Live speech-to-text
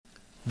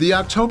The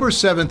October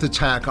 7th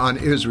attack on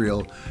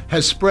Israel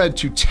has spread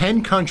to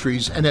 10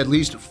 countries and at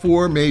least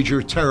 4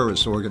 major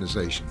terrorist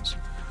organizations.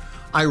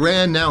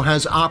 Iran now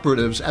has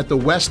operatives at the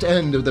west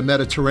end of the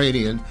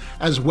Mediterranean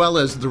as well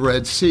as the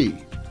Red Sea.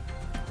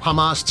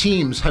 Hamas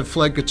teams have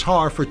fled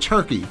Qatar for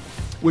Turkey,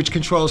 which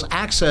controls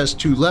access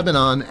to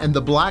Lebanon and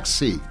the Black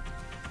Sea.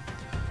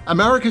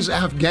 America's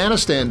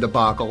Afghanistan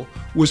debacle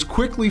was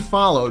quickly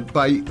followed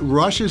by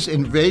Russia's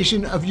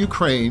invasion of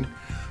Ukraine,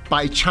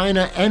 by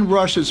China and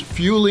Russia's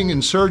fueling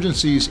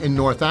insurgencies in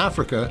North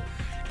Africa,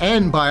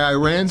 and by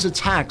Iran's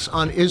attacks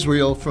on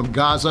Israel from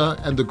Gaza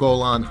and the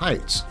Golan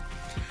Heights.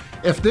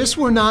 If this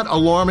were not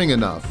alarming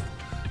enough,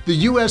 the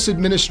U.S.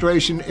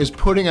 administration is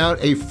putting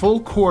out a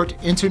full-court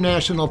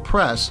international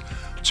press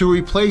to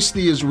replace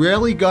the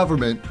Israeli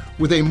government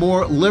with a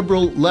more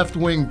liberal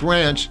left-wing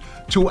branch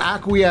to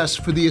acquiesce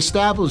for the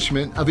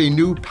establishment of a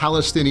new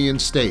Palestinian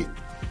state.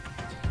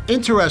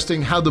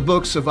 Interesting how the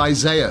books of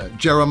Isaiah,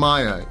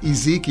 Jeremiah,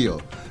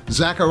 Ezekiel,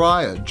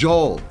 Zechariah,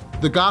 Joel,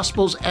 the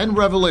Gospels, and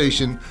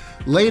Revelation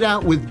laid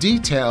out with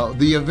detail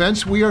the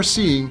events we are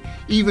seeing,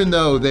 even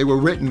though they were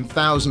written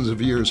thousands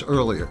of years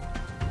earlier.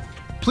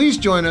 Please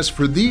join us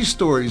for these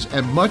stories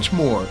and much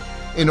more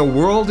in A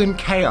World in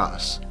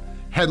Chaos.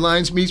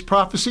 Headlines Meets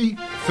Prophecy,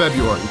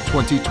 February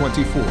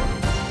 2024.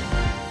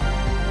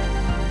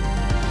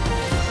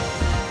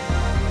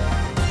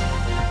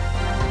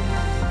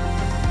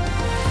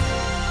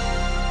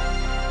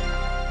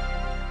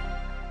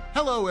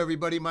 Hello,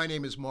 everybody. My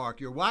name is Mark.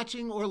 You're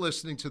watching or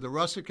listening to the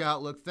Russick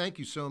Outlook. Thank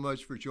you so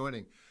much for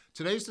joining.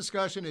 Today's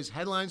discussion is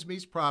Headlines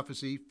Meets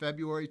Prophecy,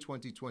 February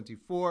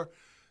 2024,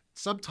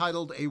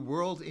 subtitled A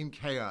World in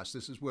Chaos.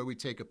 This is where we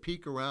take a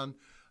peek around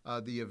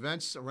the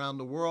events around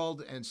the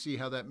world and see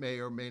how that may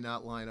or may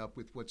not line up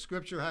with what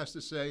Scripture has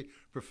to say,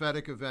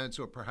 prophetic events,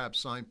 or perhaps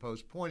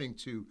signposts pointing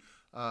to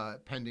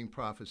pending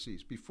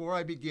prophecies. Before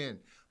I begin,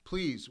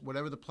 please,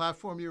 whatever the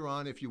platform you're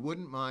on, if you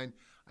wouldn't mind,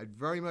 I'd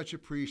very much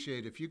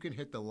appreciate if you can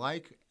hit the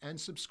like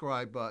and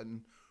subscribe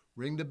button,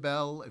 ring the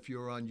bell if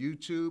you're on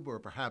YouTube or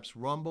perhaps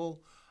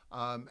Rumble,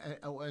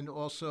 and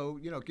also,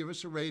 give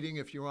us a rating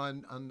if you're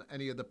on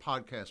any of the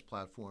podcast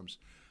platforms.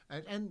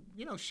 And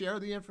share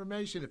the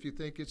information if you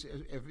think it's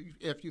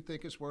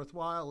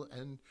worthwhile,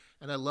 and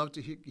I'd love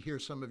to hear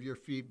some of your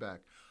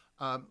feedback.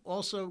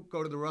 Also,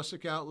 go to the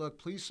Russick Outlook.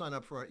 Please sign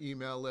up for our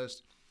email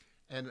list.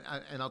 And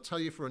I'll tell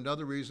you, for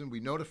another reason,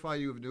 we notify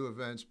you of new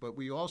events, but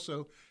we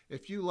also,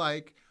 if you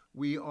like,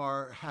 we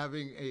are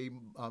having a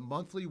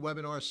monthly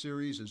webinar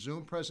series, a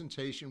Zoom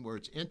presentation where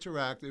it's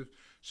interactive,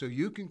 so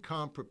you can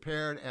come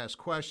prepared, ask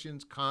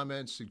questions,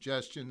 comments,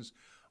 suggestions,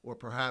 or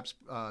perhaps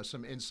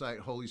some insight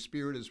Holy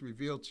Spirit has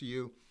revealed to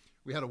you.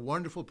 We had a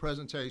wonderful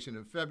presentation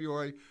in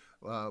February.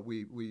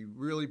 We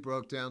really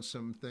broke down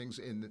some things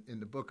in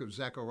the book of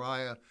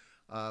Zechariah.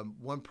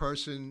 One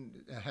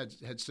person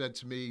had said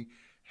to me,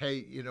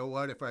 hey, you know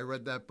what, if I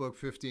read that book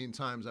 15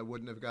 times, I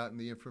wouldn't have gotten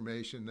the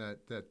information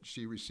that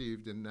she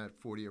received in that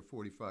 40 or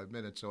 45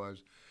 minutes. So I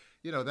was,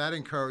 that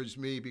encouraged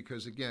me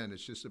because, again,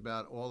 it's just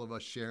about all of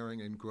us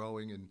sharing and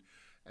growing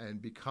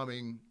and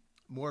becoming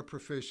more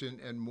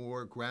proficient and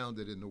more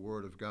grounded in the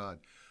Word of God.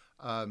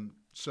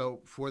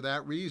 So for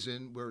that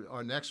reason,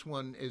 our next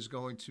one is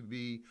going to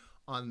be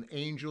on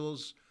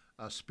angels,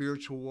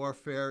 spiritual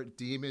warfare,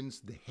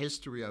 demons, the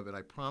history of it.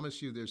 I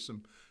promise you there's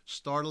some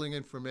startling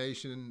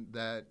information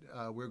that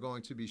we're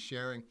going to be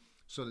sharing.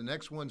 So the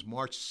next one's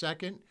March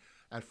 2nd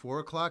at 4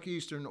 o'clock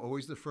Eastern,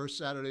 always the first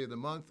Saturday of the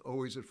month,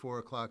 always at 4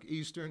 o'clock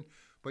Eastern.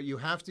 But you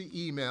have to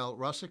email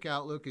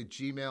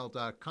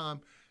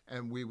russickoutlook@gmail.com,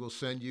 and we will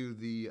send you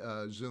the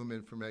Zoom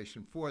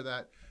information for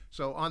that.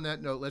 So on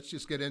that note, let's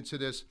just get into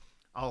this.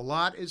 A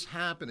lot is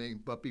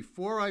happening, but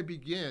before I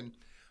begin,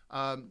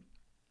 I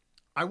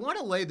want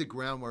to lay the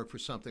groundwork for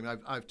something.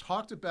 I've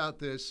talked about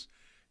this,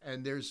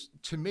 and there's,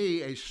 to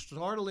me, a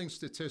startling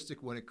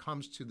statistic when it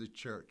comes to the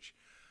church.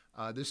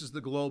 This is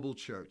the global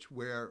church,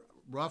 where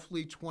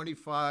roughly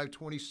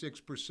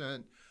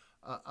 26%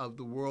 of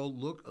the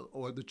world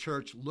the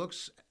church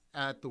looks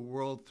at the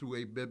world through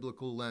a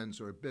biblical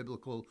lens or a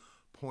biblical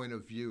point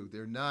of view.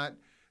 They're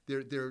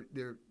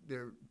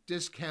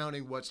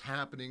discounting what's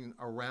happening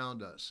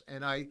around us.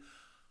 And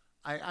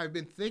I've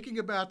been thinking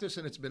about this,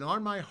 and it's been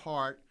on my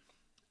heart.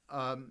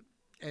 And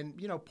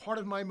part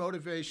of my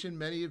motivation,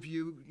 many of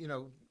you,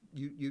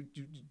 you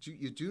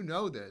do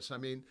know this. I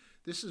mean,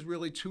 this is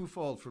really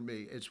twofold for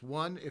me. It's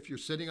one, if you're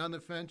sitting on the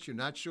fence, you're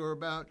not sure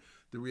about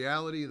the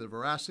reality, the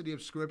veracity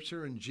of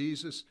Scripture and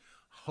Jesus.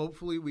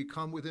 Hopefully, we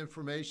come with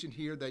information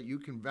here that you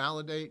can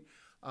validate.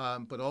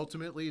 But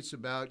ultimately, it's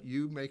about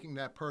you making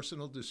that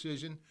personal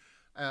decision,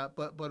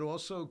 but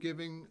also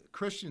giving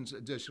Christians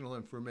additional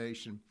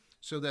information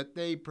so that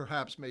they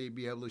perhaps may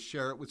be able to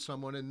share it with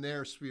someone in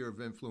their sphere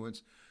of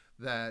influence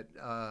that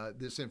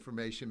this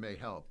information may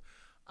help.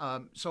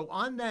 So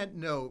on that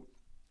note,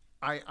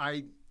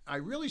 I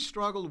really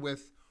struggled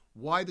with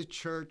why the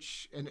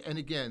church, and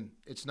again,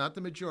 it's not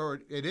the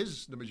majority, it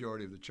is the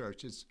majority of the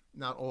church. It's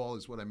not all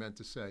is what I meant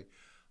to say.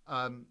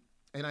 And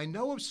I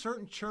know of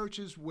certain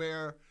churches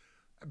where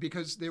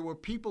because there were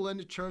people in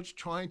the church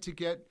trying to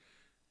get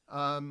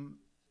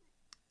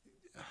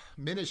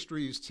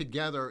ministries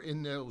together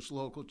in those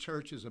local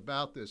churches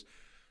about this.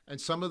 And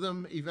some of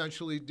them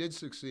eventually did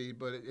succeed,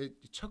 but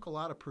it took a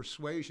lot of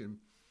persuasion.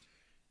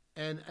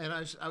 And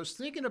I was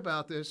thinking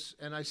about this,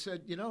 and I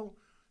said,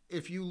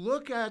 if you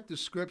look at the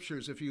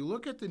scriptures, if you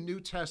look at the New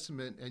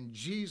Testament and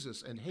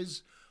Jesus and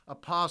his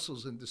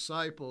apostles and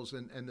disciples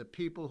and the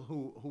people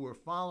who were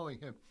following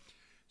him,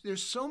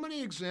 there's so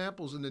many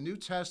examples in the New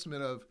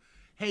Testament of,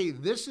 hey,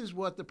 this is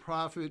what the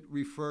prophet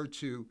referred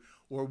to,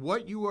 or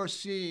what you are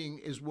seeing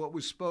is what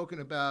was spoken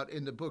about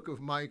in the book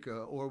of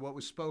Micah, or what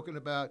was spoken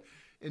about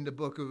in the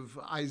book of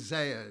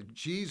Isaiah.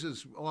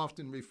 Jesus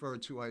often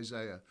referred to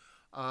Isaiah.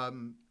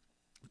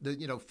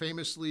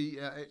 Famously,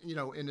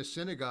 in the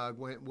synagogue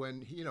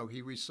when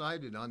he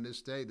recited, on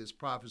this day, this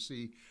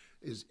prophecy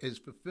is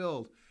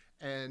fulfilled,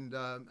 and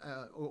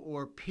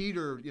or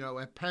Peter,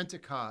 at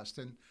Pentecost,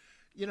 and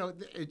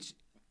it's.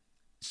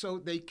 So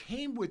they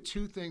came with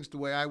two things, the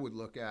way I would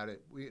look at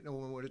it.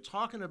 When we're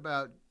talking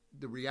about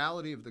the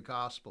reality of the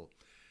gospel,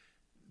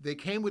 they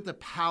came with the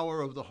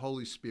power of the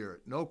Holy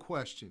Spirit, no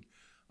question.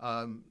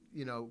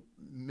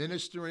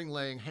 Ministering,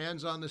 laying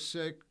hands on the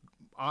sick,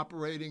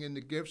 operating in the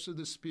gifts of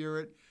the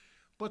Spirit.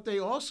 But they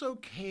also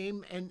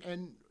came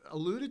and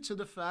alluded to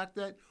the fact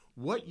that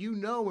what you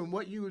know and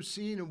what you have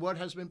seen and what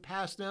has been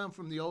passed down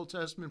from the Old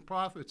Testament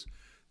prophets,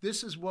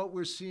 this is what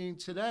we're seeing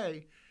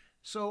today.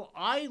 So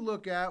I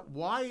look at,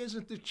 why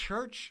isn't the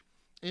church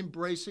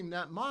embracing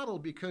that model?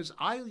 Because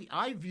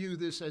I view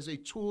this as a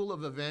tool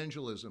of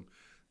evangelism,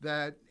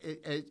 that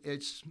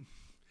it's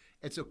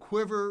a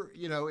quiver,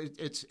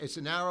 it's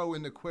an arrow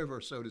in the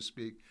quiver, so to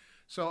speak.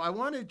 So I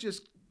want to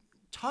just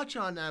touch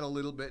on that a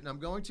little bit, and I'm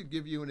going to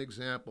give you an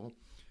example.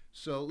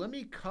 So let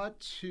me cut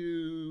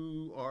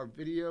to our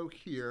video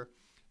here.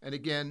 And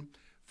again,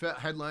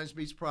 Headlines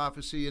Meets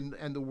Prophecy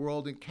and the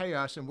World in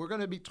Chaos. And we're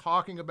going to be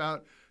talking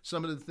about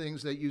some of the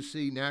things that you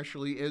see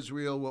nationally,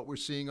 Israel, what we're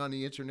seeing on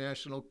the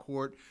international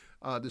court,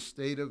 the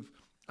state of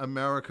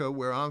America,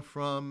 where I'm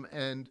from,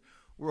 and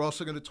we're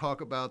also going to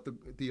talk about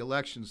the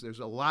elections. There's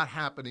a lot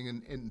happening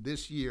in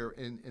this year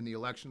in the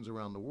elections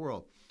around the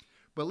world.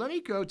 But let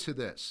me go to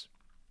this.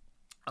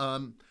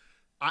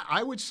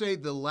 I would say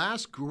the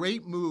last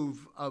great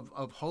move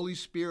of Holy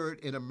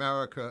Spirit in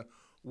America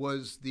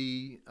was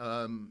the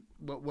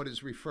what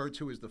is referred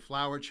to as the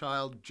flower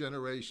child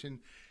generation.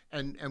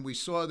 And we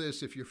saw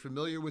this, if you're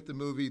familiar with the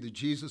movie, The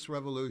Jesus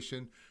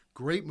Revolution,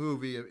 great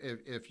movie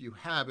if you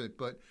haven't,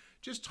 but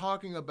just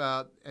talking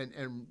about and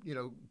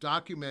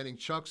documenting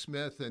Chuck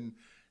Smith and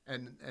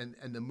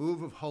the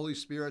move of Holy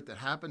Spirit that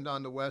happened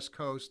on the West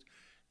Coast.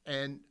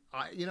 And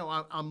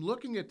I'm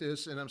looking at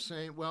this and I'm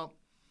saying, well,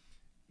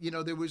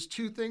 there was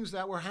two things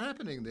that were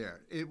happening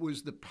there. It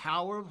was the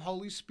power of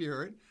Holy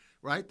Spirit,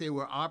 right? They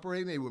were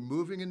operating, they were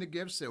moving in the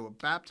gifts, they were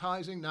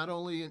baptizing not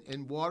only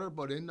in water,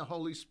 but in the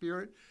Holy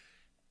Spirit.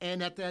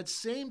 And at that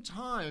same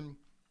time,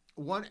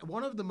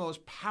 one of the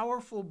most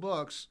powerful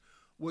books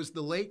was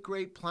The Late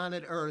Great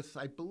Planet Earth,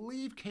 I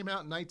believe came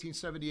out in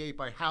 1978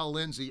 by Hal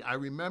Lindsey. I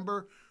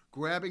remember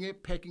grabbing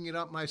it, picking it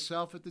up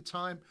myself at the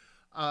time,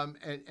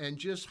 and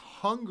just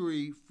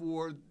hungry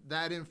for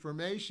that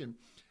information.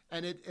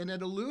 And it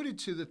alluded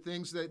to the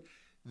things that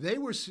they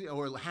were seeing,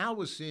 or Hal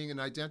was seeing and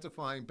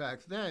identifying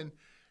back then,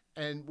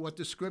 and what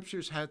the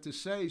scriptures had to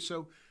say.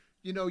 So,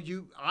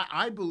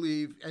 I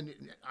believe, and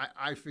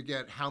I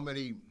forget how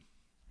many,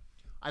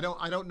 I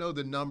don't know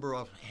the number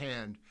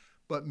offhand,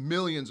 but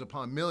millions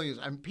upon millions,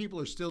 and people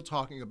are still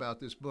talking about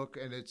this book,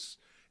 and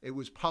it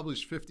was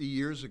published 50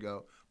 years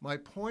ago. My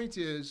point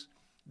is,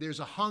 there's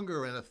a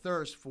hunger and a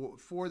thirst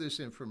for this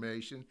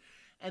information.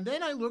 And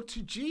then I look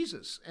to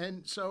Jesus.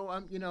 And so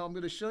I'm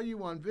going to show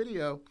you on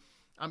video,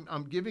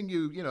 I'm giving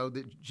you,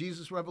 the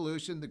Jesus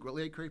Revolution, the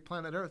Late Great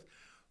Planet Earth.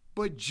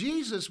 But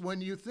Jesus,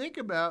 when you think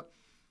about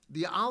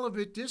the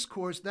Olivet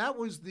Discourse, that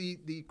was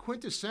the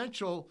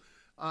quintessential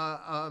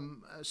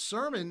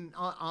sermon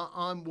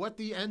on what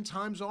the end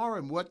times are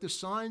and what the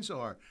signs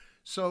are.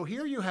 So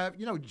here you have,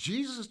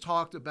 Jesus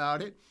talked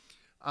about it.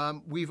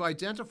 We've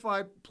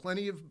identified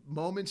plenty of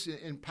moments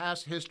in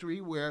past history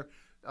where,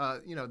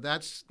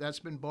 that's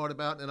been brought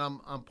about, and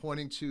I'm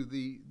pointing to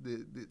the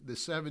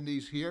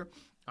 70s here.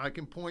 I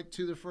can point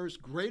to the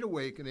first Great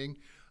Awakening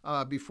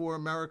before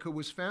America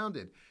was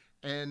founded.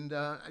 And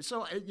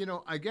so,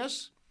 I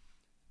guess,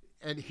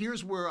 and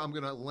here's where I'm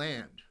going to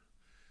land,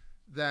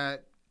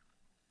 that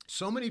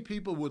so many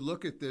people would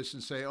look at this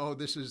and say, oh,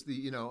 this is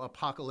the,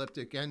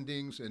 apocalyptic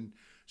endings. And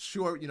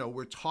sure,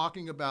 we're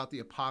talking about the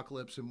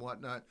apocalypse and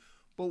whatnot.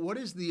 But what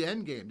is the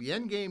end game? The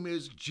end game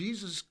is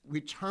Jesus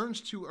returns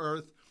to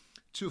earth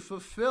to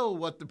fulfill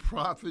what the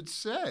prophets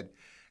said.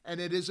 And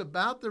it is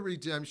about the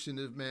redemption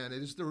of man.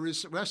 It is the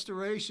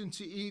restoration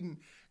to Eden.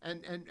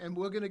 And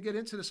we're going to get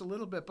into this a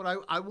little bit.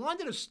 But I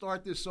wanted to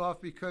start this off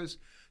because,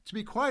 to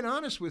be quite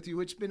honest with you,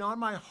 it's been on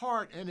my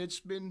heart and it's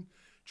been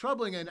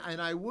troubling. And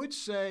I would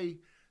say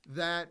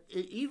that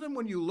even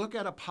when you look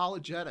at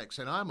apologetics,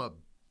 and I'm a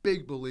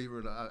big believer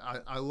in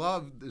it. I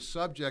love the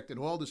subject and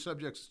all the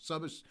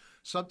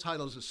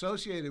subtitles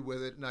associated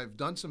with it, and I've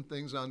done some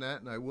things on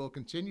that, and I will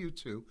continue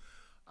to.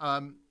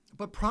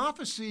 But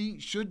prophecy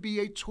should be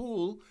a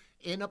tool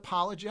in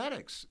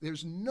apologetics.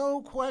 There's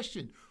no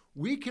question.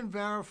 We can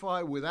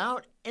verify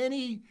without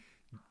any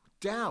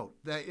doubt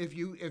that if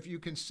you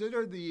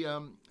consider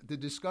the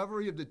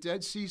discovery of the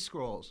Dead Sea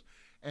Scrolls,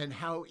 and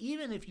how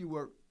even if you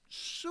were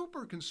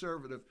super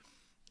conservative,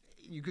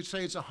 you could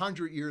say it's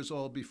 100 years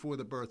old before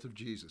the birth of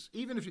Jesus.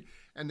 Even if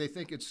and they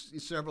think it's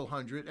several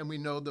hundred, and we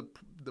know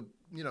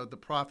the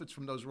prophets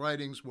from those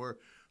writings were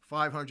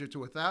 500 to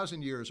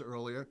 1,000 years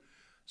earlier.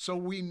 So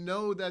we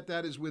know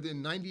that is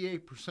within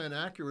 98%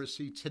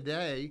 accuracy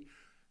today.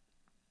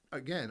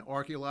 Again,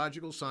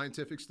 archaeological,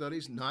 scientific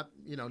studies, not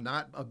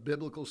a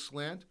biblical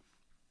slant.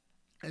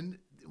 And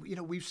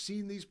we've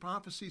seen these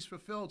prophecies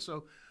fulfilled.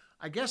 So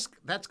I guess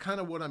that's kind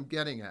of what I'm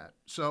getting at.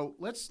 So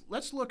let's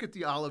look at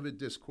the Olivet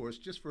Discourse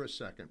just for a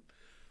second,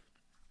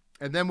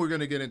 and then we're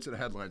going to get into the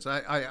headlines.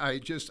 I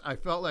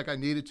felt like I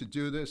needed to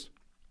do this.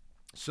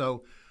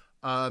 So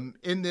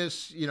in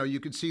this, you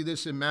can see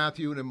this in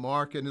Matthew and in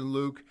Mark and in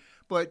Luke.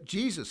 But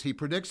Jesus, he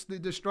predicts the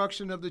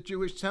destruction of the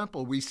Jewish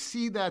temple. We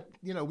see that,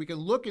 we can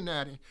look in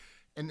that.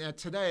 And that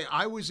today,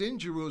 I was in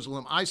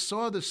Jerusalem. I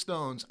saw the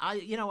stones.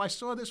 I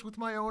saw this with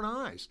my own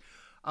eyes.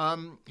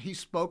 He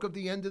spoke of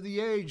the end of the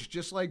age,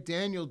 just like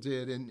Daniel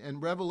did in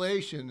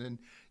Revelation,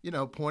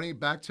 and pointing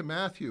back to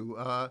Matthew,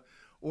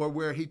 or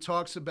where he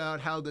talks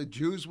about how the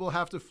Jews will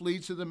have to flee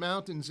to the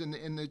mountains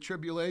in the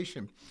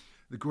tribulation,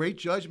 the great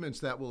judgments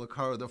that will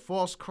occur, the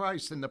false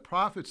Christ and the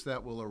prophets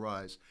that will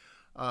arise,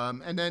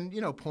 and then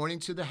pointing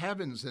to the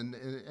heavens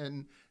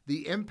and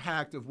the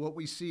impact of what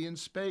we see in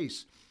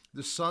space.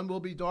 The sun will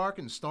be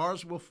darkened,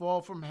 stars will fall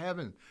from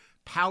heaven.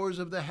 Powers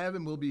of the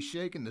heaven will be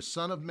shaken. The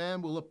Son of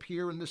Man will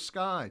appear in the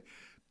sky.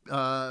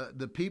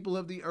 The people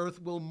of the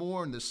earth will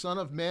mourn. The Son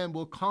of Man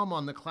will come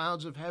on the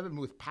clouds of heaven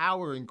with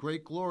power and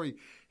great glory.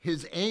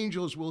 His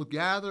angels will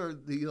gather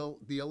the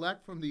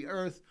elect from the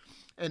earth.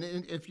 And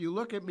if you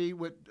look at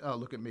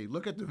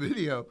the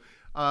video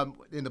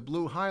in the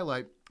blue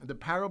highlight, the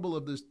parable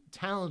of the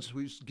talents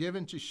was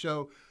given to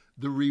show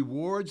the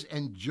rewards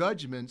and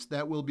judgments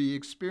that will be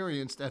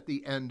experienced at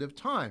the end of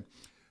time.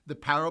 The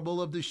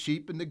parable of the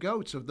sheep and the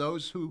goats, of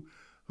those who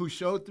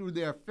showed through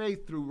their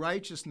faith, through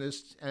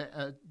righteousness,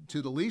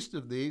 to the least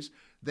of these,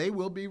 they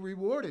will be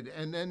rewarded.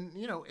 And then,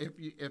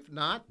 if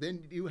not,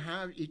 then you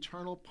have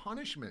eternal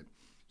punishment.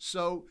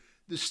 So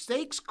the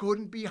stakes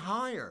couldn't be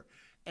higher.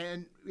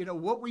 And,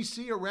 what we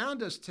see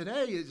around us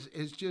today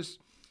is just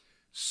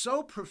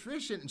so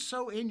proficient and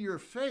so in your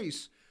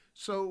face.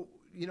 So,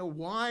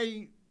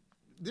 why...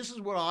 This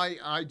is what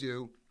I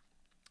do,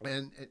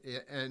 and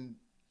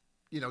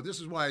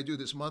this is why I do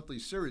this monthly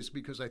series,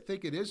 because I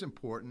think it is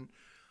important.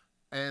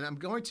 And I'm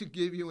going to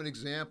give you an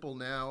example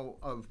now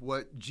of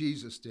what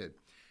Jesus did.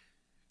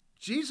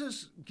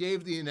 Jesus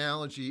gave the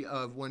analogy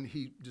of when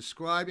he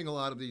describing a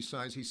lot of these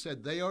signs, he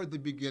said they are the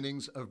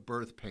beginnings of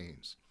birth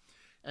pains.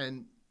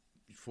 And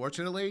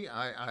fortunately,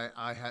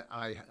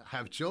 I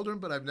have children,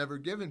 but I've never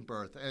given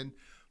birth.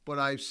 But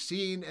I've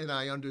seen and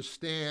I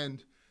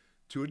understand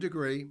to a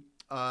degree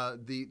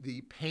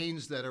the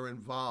pains that are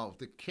involved,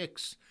 the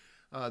kicks,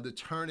 the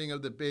turning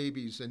of the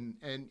babies, and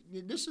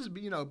this is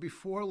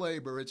before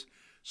labor.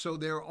 So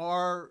there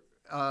are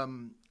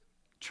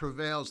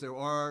travails, there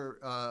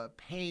are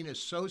pain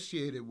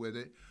associated with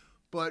it,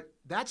 but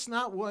that's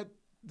not what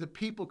the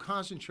people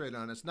concentrate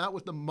on. It's not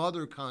what the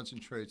mother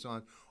concentrates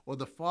on, or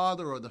the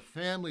father, or the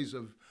families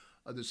of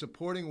the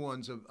supporting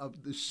ones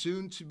of the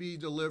soon-to-be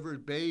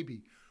delivered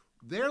baby.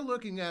 They're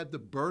looking at the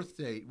birth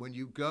date when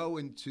you go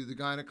into the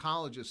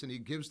gynecologist and he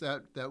gives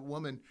that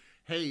woman,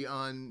 hey,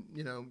 on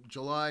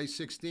July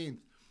 16th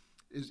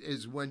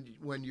is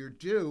when you're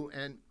due.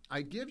 And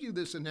I give you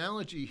this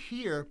analogy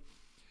here,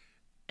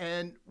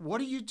 and what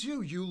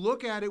do? You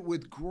look at it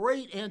with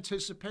great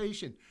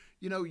anticipation.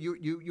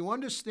 You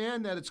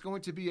understand that it's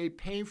going to be a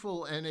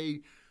painful and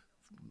a,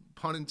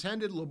 pun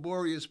intended,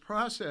 laborious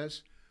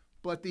process,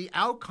 but the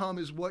outcome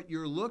is what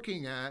you're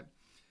looking at.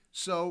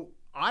 So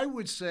I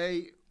would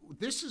say,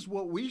 this is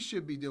what we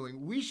should be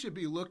doing. We should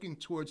be looking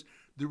towards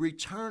the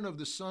return of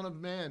the Son of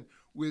Man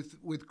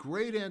with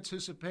great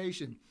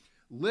anticipation.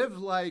 Live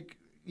like,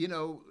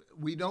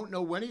 we don't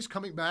know when he's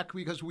coming back,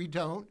 because we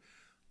don't.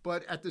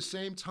 But at the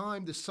same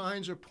time, the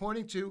signs are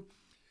pointing to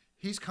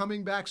he's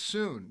coming back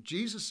soon.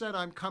 Jesus said,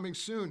 I'm coming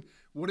soon.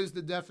 What is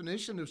the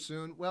definition of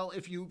soon? Well,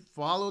 if you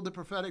follow the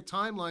prophetic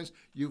timelines,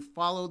 you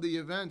follow the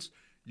events,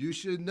 you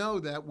should know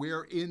that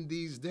we're in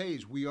these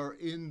days. We are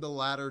in the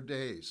latter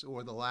days,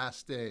 or the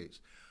last days.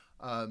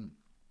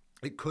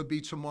 It could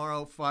be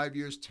tomorrow, 5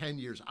 years, 10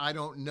 years. I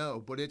don't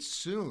know, but it's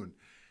soon.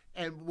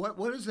 And what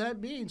does that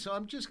mean? So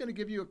I'm just going to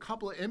give you a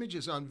couple of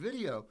images on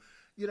video.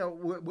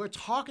 We're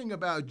talking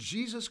about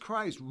Jesus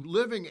Christ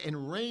living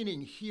and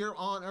reigning here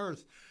on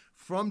earth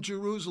from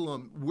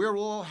Jerusalem. We'll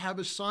all have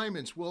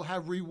assignments. We'll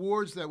have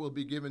rewards that will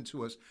be given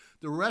to us.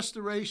 The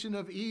restoration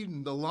of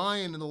Eden, the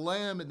lion and the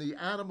lamb and the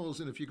animals.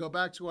 And if you go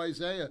back to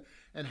Isaiah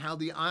and how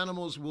the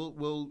animals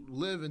will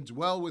live and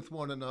dwell with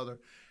one another,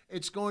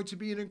 it's going to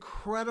be an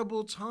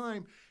incredible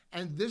time.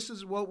 And this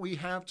is what we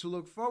have to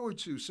look forward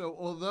to. So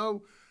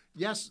although,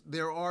 yes,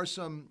 there are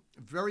some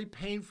very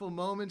painful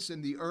moments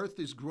and the earth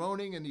is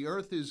groaning and the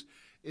earth is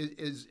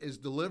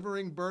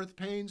delivering birth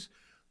pains,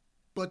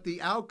 but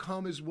the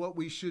outcome is what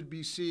we should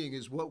be seeing,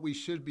 is what we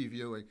should be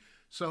viewing.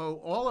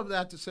 So all of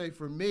that to say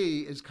for me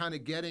is kind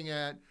of getting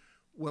at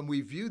when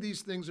we view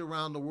these things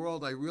around the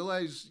world, I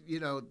realize,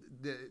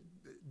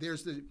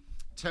 there's the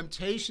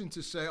temptation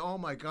to say, oh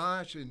my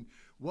gosh, and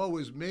woe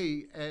is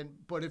me.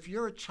 But if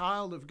you're a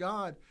child of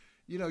God,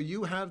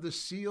 you have the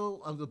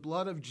seal of the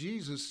blood of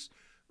Jesus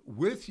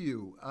with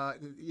you.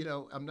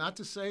 I'm not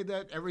to say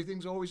that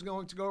everything's always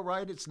going to go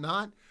right. It's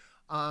not.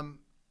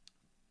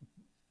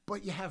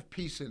 But you have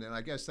peace in it.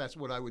 I guess that's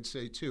what I would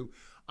say too.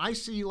 I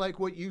see like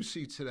what you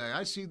see today.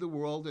 I see the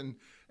world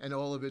and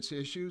all of its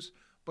issues,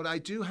 but I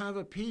do have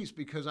a peace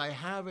because I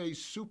have a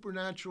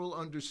supernatural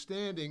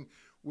understanding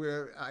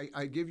where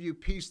I give you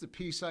peace. The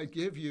peace I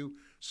give you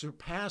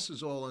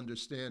surpasses all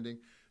understanding.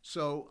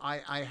 So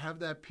I have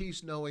that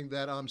peace knowing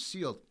that I'm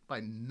sealed by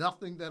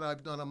nothing that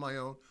I've done on my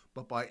own,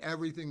 but by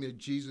everything that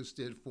Jesus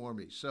did for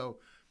me. So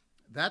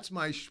that's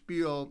my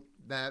spiel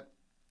that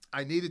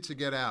I needed to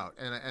get out,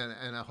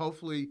 and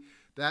hopefully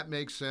that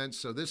makes sense.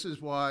 So this is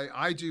why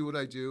I do what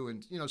I do,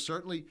 and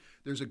certainly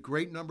there's a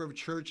great number of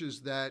churches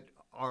that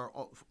are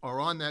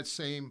on that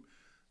same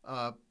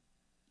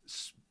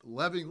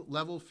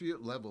level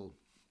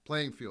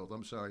playing field.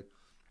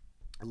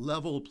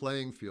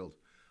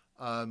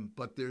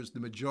 But there's the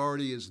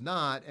majority is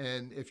not,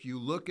 and if you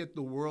look at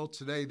the world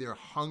today, they're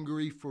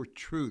hungry for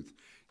truth.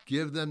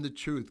 Give them the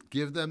truth.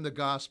 Give them the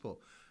gospel.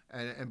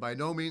 And by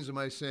no means am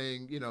I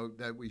saying,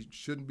 that we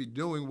shouldn't be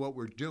doing what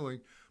we're doing,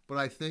 but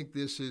I think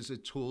this is a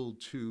tool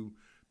to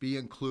be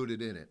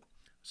included in it.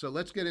 So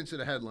let's get into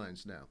the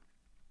headlines now.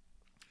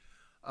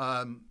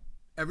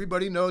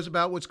 Everybody knows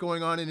about what's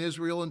going on in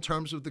Israel in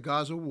terms of the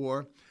Gaza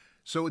war.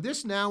 So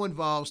this now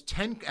involves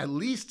at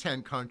least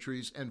 10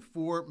 countries and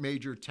 4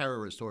 major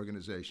terrorist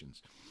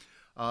organizations.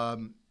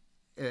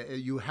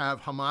 You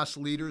have Hamas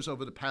leaders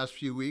over the past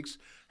few weeks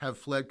have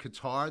fled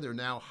Qatar. They're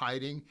now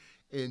hiding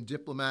in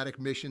diplomatic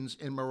missions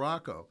in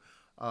Morocco.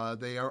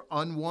 They are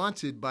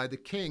unwanted by the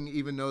king,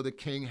 even though the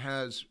king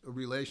has a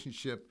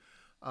relationship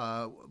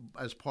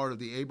as part of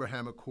the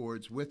Abraham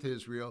Accords with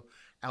Israel.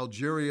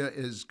 Algeria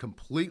is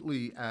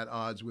completely at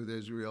odds with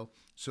Israel,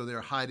 so they're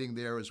hiding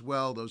there as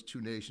well. Those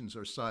two nations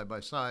are side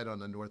by side on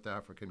the North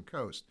African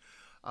coast.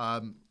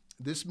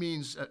 This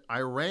means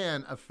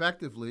Iran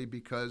effectively,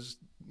 because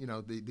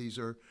these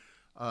are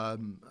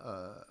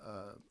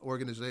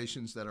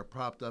organizations that are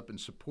propped up and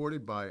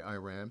supported by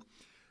Iran.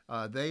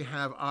 They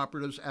have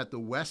operatives at the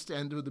west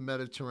end of the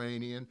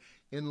Mediterranean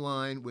in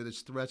line with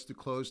its threats to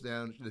close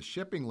down the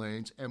shipping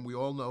lanes, and we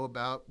all know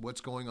about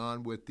what's going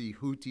on with the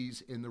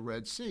Houthis in the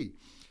Red Sea.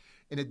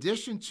 In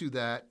addition to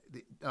that,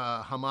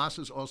 Hamas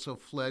has also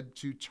fled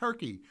to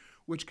Turkey,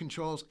 which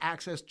controls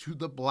access to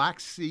the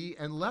Black Sea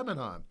and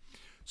Lebanon.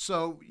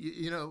 So,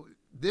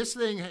 this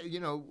thing,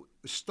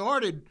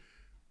 started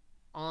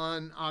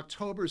on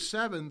October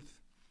 7th,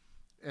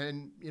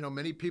 and,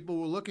 many people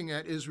were looking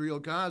at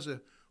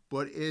Israel-Gaza,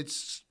 but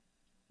it's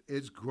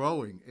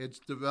growing, it's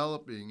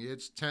developing,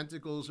 its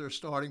tentacles are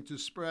starting to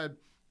spread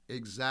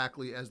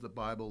exactly as the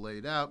Bible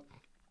laid out.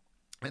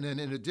 And then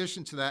in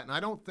addition to that, and I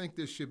don't think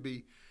this should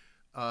be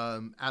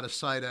out of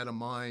sight, out of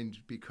mind,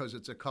 because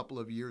it's a couple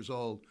of years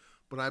old,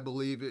 but I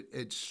believe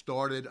it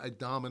started a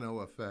domino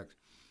effect.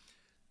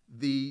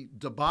 The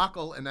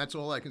debacle, and that's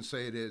all I can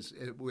say it is,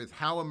 with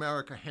how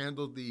America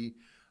handled the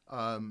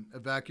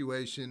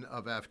evacuation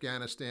of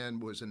Afghanistan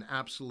was an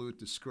absolute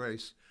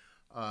disgrace.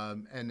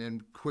 And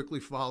then quickly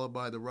followed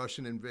by the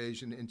Russian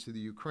invasion into the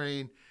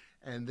Ukraine.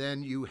 And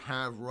then you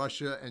have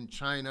Russia and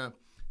China,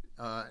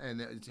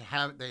 and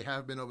they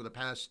have been over the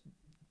past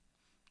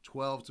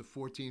 12 to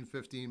 14,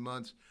 15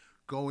 months,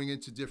 going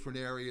into different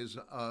areas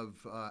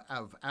of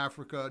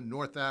Africa,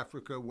 North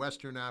Africa,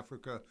 Western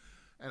Africa.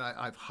 And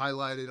I've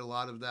highlighted a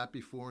lot of that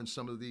before in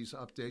some of these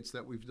updates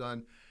that we've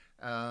done.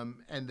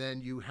 And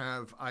then you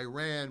have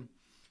Iran,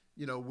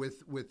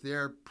 with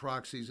their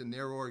proxies and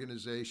their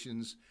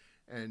organizations.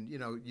 And,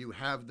 you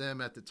have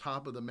them at the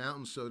top of the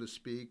mountain, so to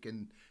speak,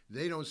 and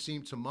they don't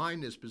seem to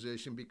mind this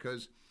position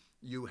because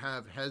you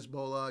have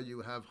Hezbollah,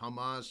 you have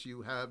Hamas,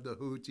 you have the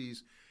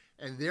Houthis,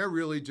 and they're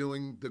really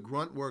doing the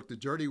grunt work, the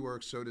dirty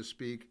work, so to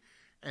speak,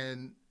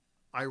 and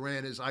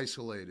Iran is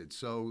isolated.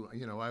 So,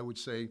 I would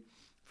say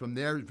from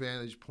their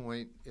vantage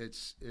point,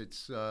 it's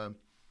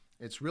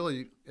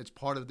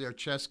part of their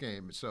chess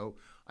game. So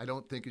I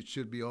don't think it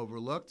should be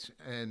overlooked,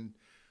 and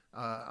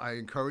I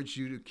encourage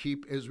you to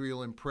keep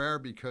Israel in prayer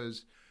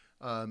because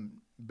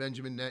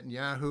Benjamin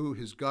Netanyahu,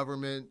 his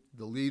government,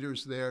 the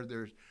leaders there,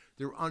 they're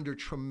under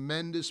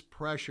tremendous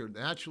pressure.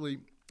 Actually,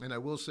 and I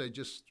will say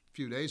just a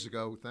few days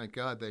ago, thank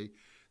God,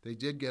 They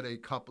did get a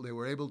couple. They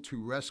were able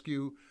to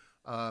rescue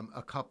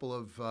a couple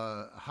of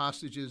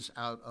hostages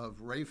out of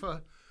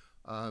Rafah.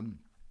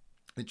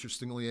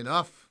 Interestingly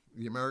enough,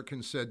 the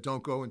Americans said,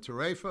 "Don't go into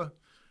Rafah,"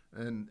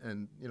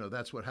 and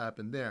that's what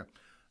happened there,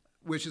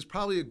 which is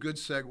probably a good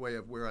segue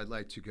of where I'd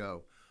like to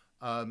go.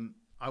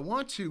 I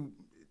want to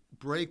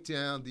break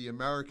down the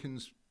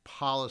Americans'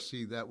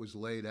 policy that was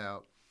laid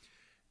out.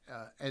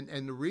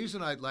 And the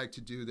reason I'd like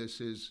to do this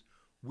is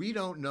we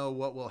don't know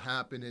what will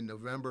happen in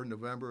November.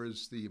 November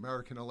is the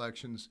American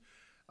elections,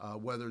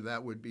 whether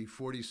that would be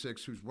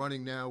 46 who's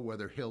running now,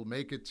 whether he'll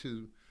make it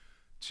to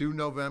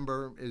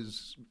November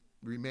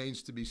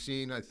remains to be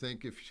seen. I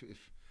think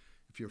if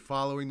you're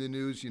following the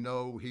news,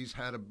 he's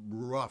had a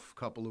rough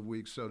couple of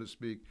weeks, so to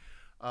speak.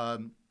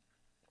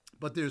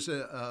 But there's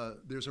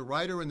a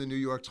writer in the New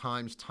York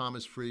Times,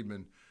 Thomas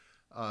Friedman,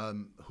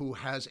 who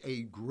has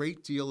a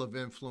great deal of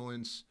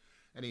influence,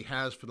 and he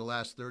has for the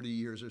last 30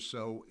 years or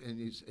so, and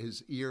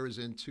his ear is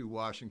into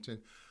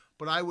Washington.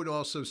 But I would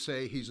also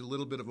say he's a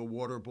little bit of a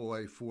water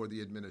boy for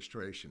the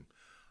administration.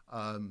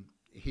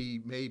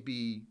 He may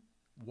be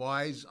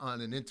wise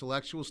on an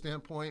intellectual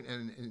standpoint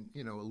and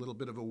a little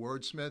bit of a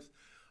wordsmith,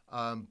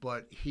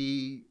 but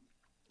he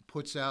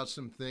puts out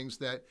some things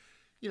that,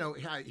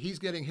 he's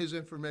getting his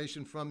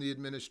information from the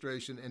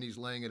administration and he's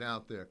laying it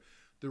out there.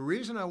 The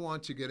reason I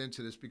want to get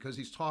into this, because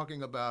he's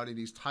talking about it,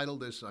 he's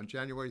titled this on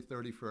January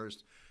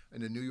 31st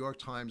in a New York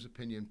Times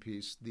opinion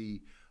piece,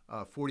 the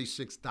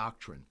 46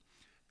 Doctrine.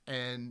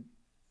 And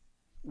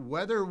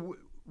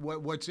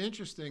what's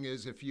interesting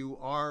is if you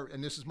are,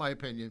 and this is my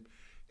opinion,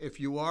 if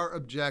you are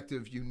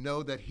objective, you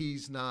know that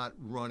he's not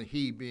running,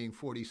 he being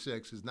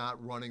 46, is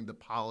not running the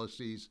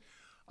policies.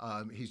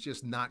 He's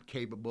just not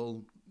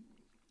capable,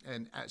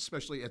 and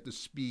especially at the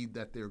speed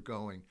that they're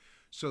going.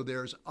 So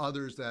there's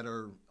others that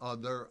are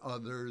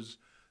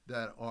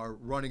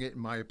running it, in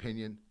my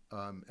opinion,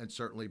 and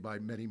certainly by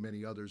many,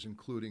 many others,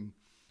 including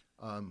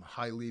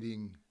high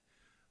leading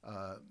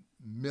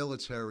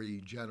military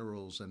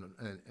generals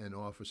and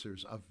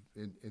officers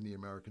in the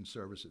American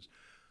services.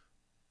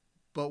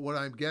 But what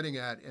I'm getting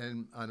at,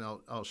 and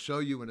I'll show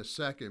you in a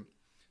second,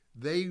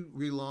 they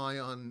rely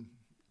on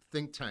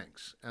think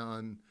tanks,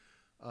 on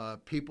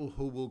people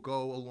who will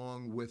go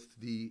along with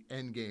the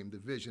end game, the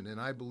vision.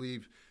 And I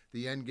believe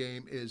the end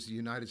game is the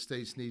United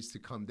States needs to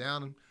come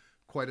down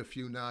quite a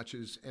few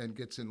notches and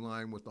gets in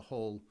line with the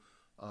whole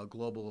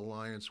global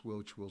alliance,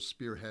 which will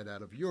spearhead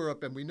out of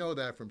Europe. And we know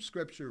that from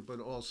Scripture, but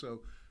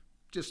also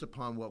just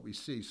upon what we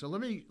see. So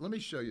let me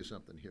show you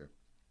something here.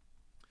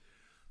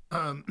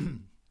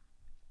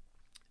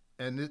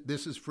 And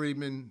this is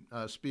Friedman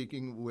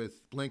speaking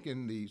with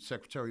Blinken, the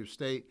Secretary of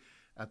State,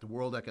 at the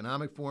World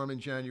Economic Forum in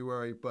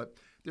January. But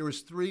there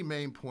was three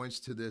main points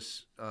to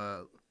this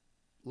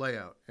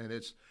layout, and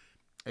it's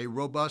a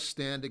robust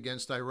stand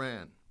against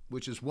Iran,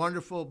 which is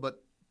wonderful,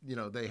 but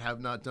they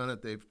have not done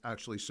it. They've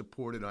actually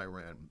supported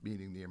Iran,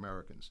 meaning the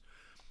Americans.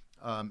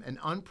 An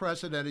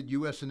unprecedented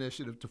U.S.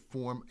 initiative to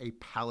form a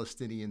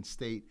Palestinian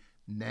state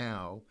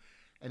now,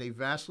 and a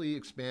vastly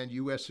expand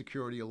U.S.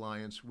 security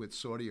alliance with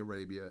Saudi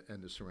Arabia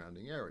and the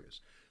surrounding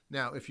areas.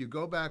 Now, if you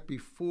go back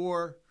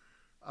before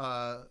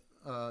the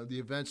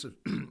events of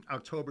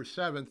October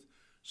 7th,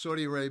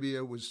 Saudi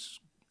Arabia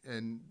was,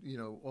 and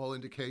all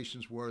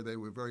indications were they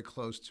were very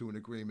close to an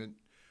agreement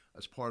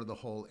as part of the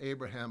whole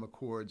Abraham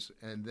Accords.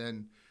 And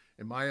then,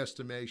 in my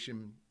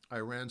estimation,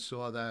 Iran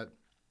saw that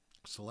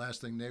it's the last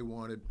thing they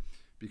wanted,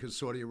 because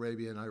Saudi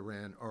Arabia and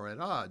Iran are at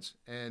odds.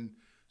 And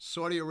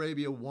Saudi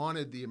Arabia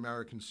wanted the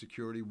American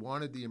security,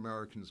 wanted the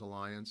Americans'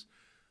 alliance.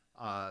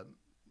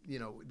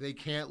 They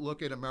can't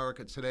look at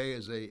America today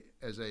as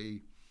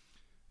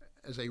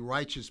a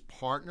righteous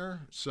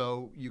partner.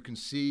 So you can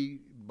see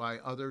by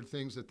other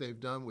things that they've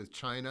done with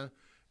China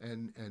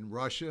and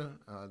Russia,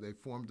 they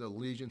formed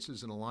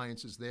allegiances and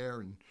alliances there,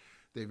 and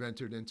they've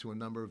entered into a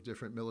number of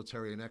different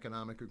military and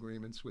economic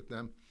agreements with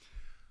them.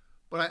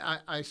 But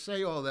I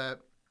say all that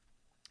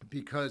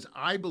because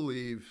I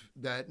believe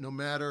that no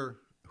matter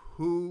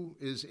who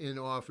is in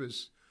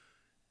office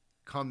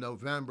come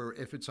November,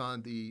 if it's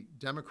on the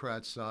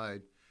Democrat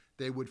side,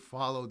 they would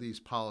follow these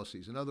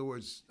policies. In other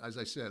words, as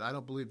I said, I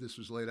don't believe this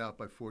was laid out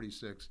by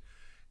 46.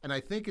 And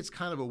I think it's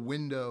kind of a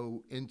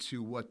window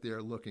into what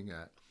they're looking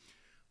at.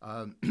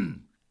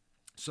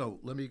 So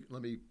let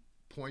me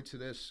point to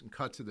this and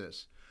cut to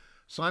this.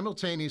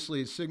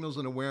 Simultaneously, it signals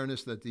an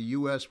awareness that the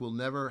U.S. will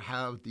never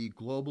have the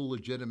global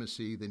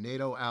legitimacy, the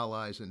NATO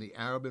allies, and the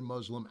Arab and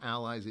Muslim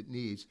allies it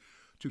needs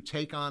to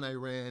take on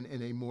Iran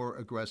in a more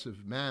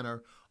aggressive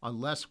manner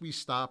unless we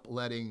stop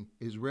letting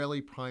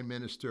Israeli Prime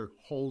Minister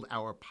hold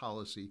our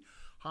policy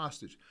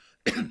hostage.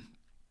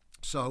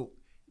 So,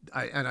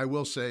 I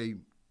will say,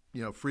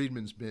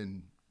 Friedman's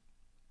been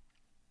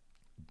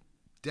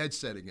dead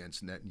set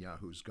against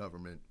Netanyahu's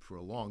government for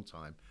a long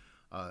time,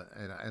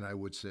 and I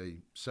would say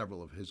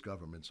several of his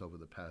governments over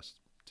the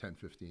past 10,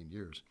 15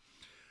 years.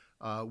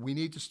 We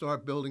need to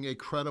start building a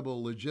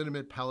credible,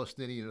 legitimate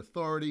Palestinian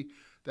authority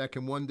that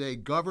can one day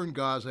govern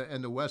Gaza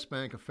and the West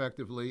Bank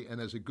effectively and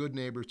as a good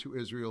neighbor to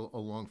Israel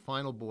along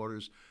final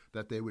borders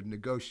that they would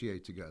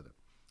negotiate together.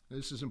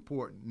 This is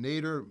important.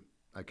 Nader,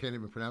 I can't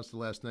even pronounce the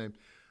last name,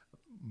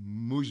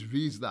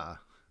 Mujvizda,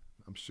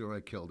 I'm sure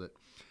I killed it,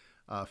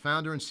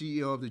 founder and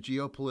CEO of the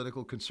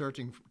geopolitical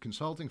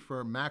consulting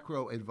firm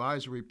Macro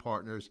Advisory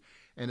Partners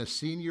and a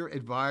senior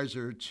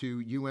advisor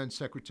to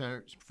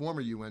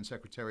former UN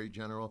Secretary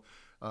General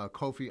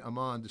Kofi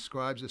Annan,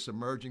 describes this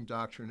emerging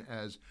doctrine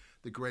as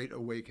the Great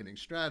Awakening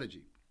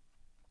strategy.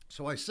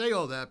 So I say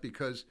all that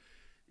because,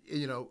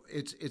 you know,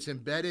 it's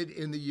embedded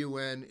in the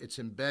UN, it's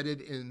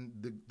embedded in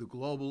the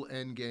global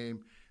end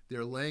game.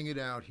 They're laying it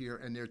out here,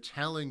 and they're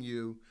telling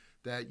you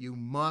that you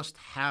must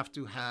have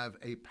to have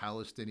a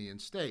Palestinian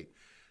state.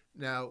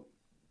 Now,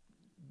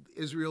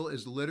 Israel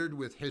is littered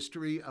with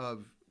history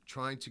of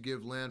trying to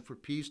give land for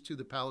peace to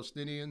the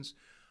Palestinians,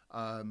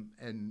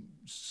 and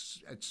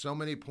at so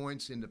many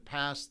points in the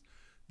past,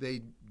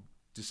 they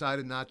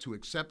decided not to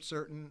accept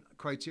certain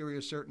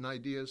criteria, certain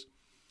ideas.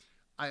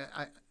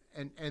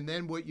 And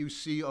then what you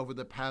see over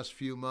the past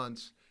few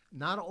months,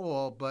 not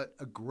all, but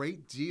a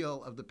great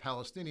deal of the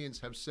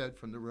Palestinians have said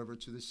from the river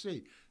to the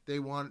sea, they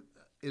want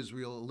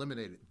Israel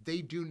eliminated.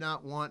 They do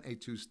not want a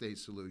two-state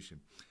solution.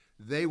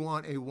 They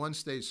want a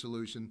one-state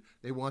solution.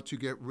 They want to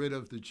get rid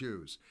of the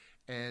Jews.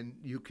 And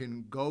you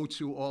can go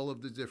to all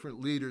of the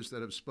different leaders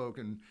that have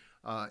spoken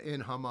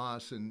in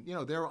Hamas, and you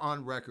know they're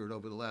on record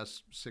over the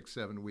last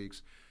 6-7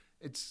 weeks.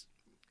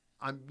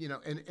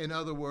 In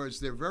other words,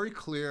 they're very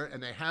clear,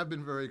 and they have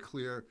been very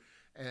clear.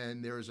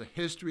 And there is a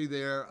history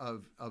there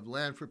of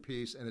land for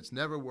peace, and it's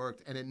never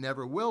worked, and it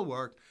never will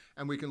work.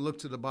 And we can look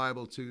to the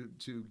Bible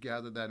to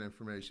gather that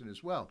information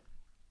as well.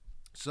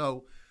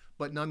 So,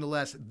 but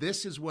nonetheless,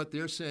 this is what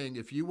they're saying.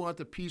 If you want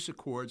the peace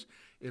accords,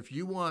 if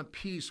you want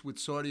peace with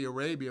Saudi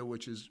Arabia,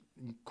 which is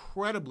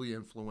incredibly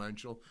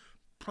influential,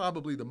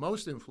 probably the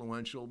most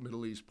influential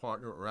Middle East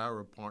partner or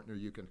Arab partner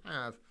you can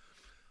have,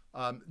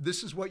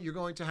 this is what you're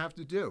going to have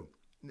to do.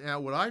 Now,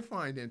 what I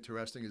find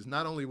interesting is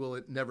not only will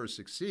it never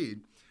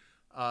succeed,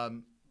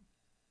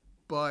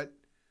 but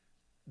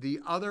the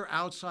other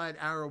outside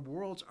Arab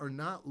worlds are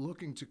not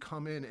looking to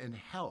come in and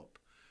help.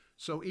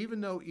 So even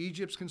though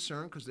Egypt's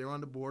concerned, because they're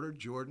on the border,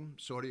 Jordan,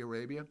 Saudi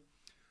Arabia,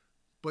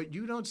 but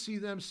you don't see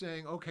them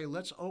saying, okay,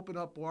 let's open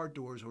up our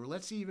doors, or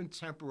let's even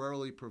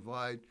temporarily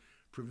provide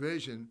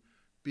provision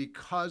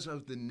because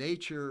of the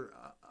nature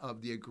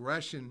of the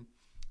aggression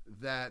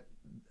that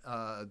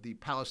the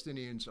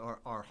Palestinians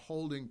are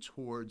holding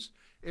towards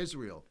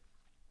Israel.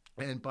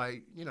 And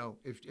by, you know,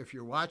 if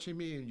you're watching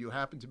me and you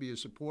happen to be a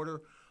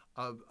supporter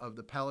of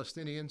the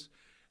Palestinians,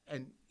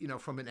 and, you know,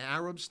 from an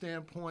Arab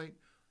standpoint,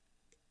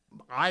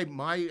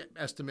 my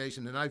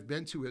estimation, and I've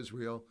been to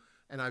Israel,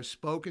 and I've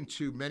spoken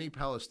to many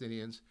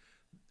Palestinians,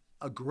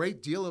 a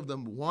great deal of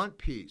them want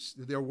peace.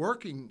 They're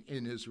working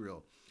in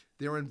Israel.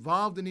 They're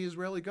involved in the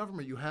Israeli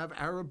government. You have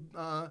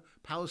Arab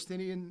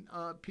Palestinian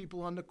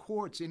people on the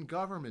courts, in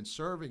government,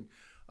 serving.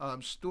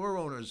 Store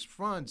owners,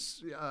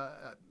 fronts,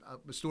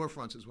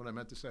 storefronts is what I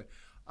meant to say.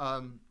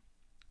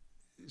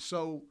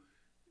 So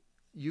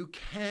you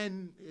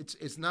can,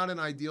 it's not an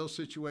ideal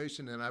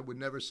situation, and I would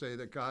never say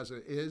that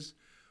Gaza is,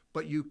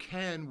 but you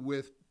can,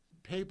 with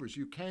papers,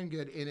 you can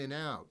get in and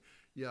out.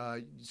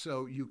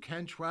 So you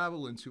can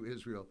travel into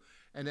Israel.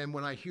 And then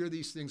when I hear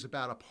these things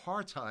about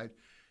apartheid,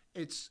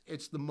 it's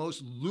the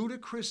most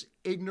ludicrous,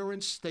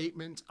 ignorant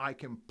statement I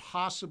can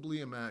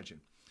possibly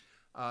imagine.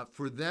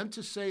 For them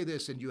to say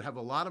this, and you have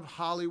a lot of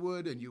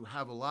Hollywood, and you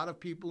have a lot of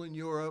people in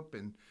Europe,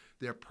 and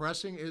they're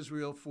pressing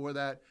Israel for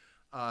that.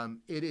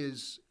 It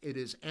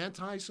is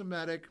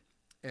anti-Semitic,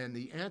 and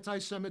the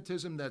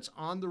anti-Semitism that's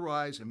on the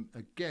rise, and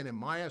again, in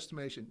my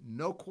estimation,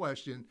 no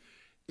question,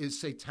 is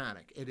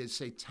satanic. It is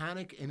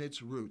satanic in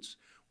its roots.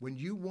 When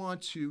you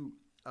want to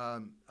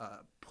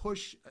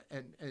push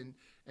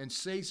and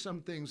say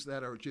some things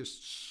that are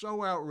just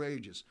so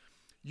outrageous,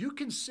 you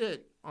can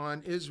sit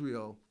on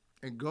Israel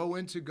and go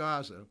into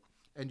Gaza,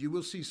 and you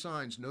will see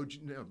signs,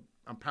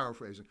 I'm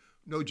paraphrasing,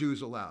 no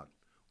Jews allowed.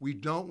 We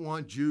don't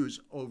want Jews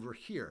over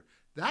here.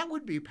 That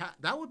would be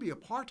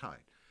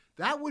apartheid.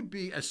 That would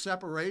be a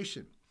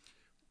separation.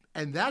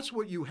 And that's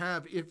what you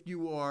have if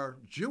you are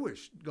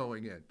Jewish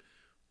going in.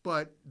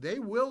 But they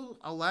will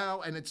allow,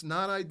 and it's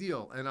not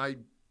ideal. And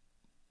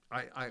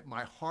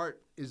my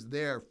heart is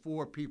there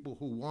for people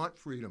who want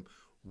freedom,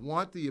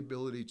 want the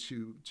ability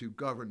to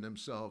govern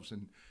themselves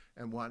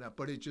and whatnot.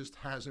 But it just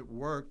hasn't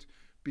worked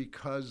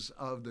because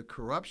of the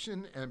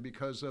corruption and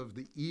because of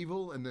the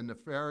evil and the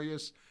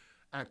nefarious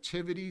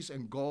activities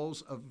and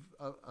goals of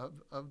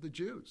the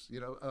Jews,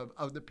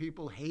 of the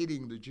people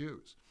hating the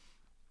Jews.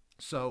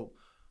 So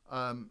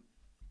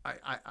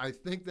I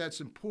think that's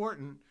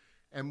important.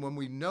 And when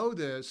we know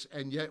this,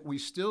 and yet we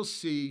still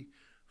see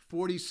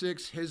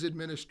 46, his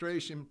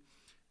administration,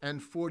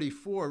 and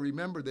 44,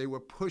 remember, they were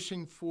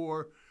pushing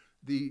for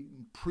the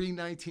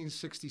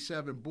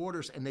pre-1967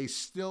 borders, and they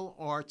still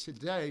are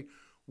today,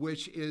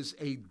 which is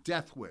a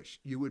death wish.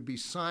 You would be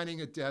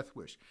signing a death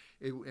wish.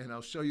 And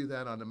I'll show you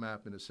that on the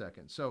map in a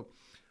second. So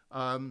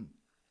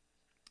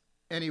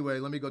Anyway,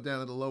 let me go down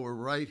to the lower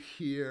right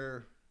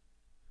here.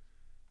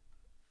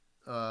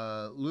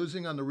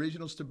 Losing on the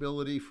regional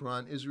stability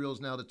front, Israel is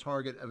now the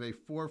target of a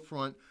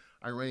four-front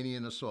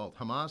Iranian assault.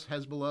 Hamas,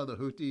 Hezbollah, the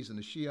Houthis, and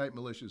the Shiite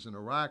militias in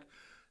Iraq.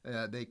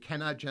 They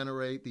cannot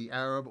generate the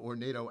Arab or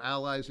NATO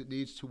allies it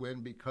needs to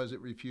win because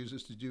it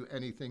refuses to do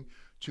anything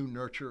to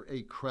nurture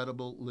a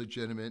credible,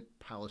 legitimate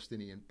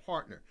Palestinian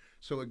partner.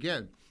 So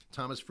again,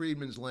 Thomas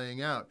Friedman's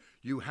laying out,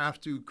 you have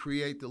to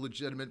create the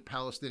legitimate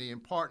Palestinian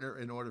partner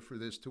in order for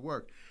this to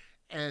work.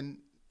 And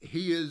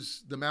he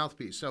is the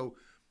mouthpiece. So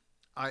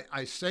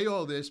I say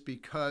all this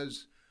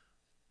because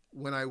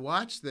when I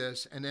watched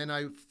this, and then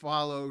I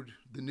followed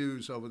the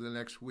news over the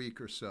next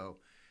week or so,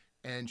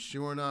 and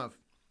sure enough,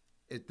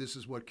 this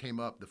is what came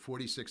up, the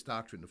 46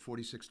 Doctrine, the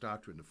 46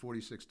 Doctrine, the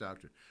 46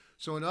 Doctrine.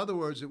 So in other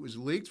words, it was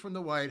leaked from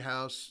the White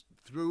House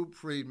through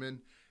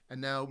Friedman,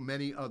 and now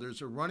many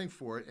others are running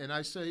for it. And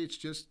I say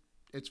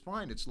it's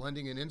fine. It's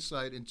lending an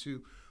insight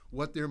into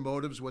what their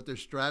motives, what their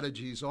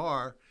strategies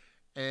are,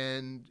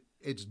 and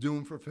it's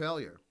doomed for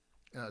failure.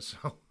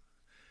 So,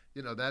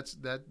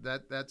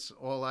 that's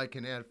all I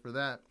can add for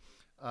that.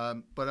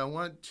 But I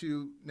want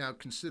to now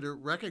consider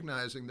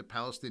recognizing the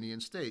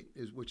Palestinian state,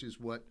 which is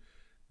what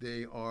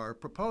they are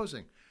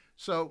proposing.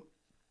 So,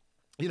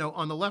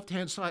 on the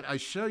left-hand side, I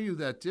show you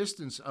that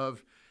distance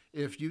of,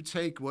 if you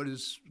take what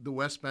is the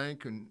West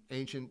Bank and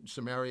ancient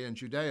Samaria and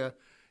Judea,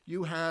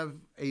 you have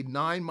a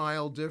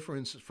 9-mile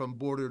difference from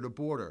border to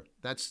border.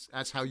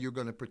 That's how you're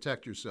going to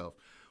protect yourself,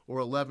 or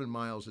 11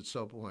 miles at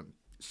some point.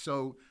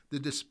 So the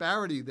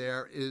disparity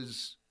there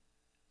is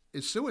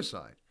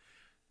suicide.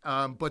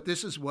 But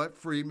this is what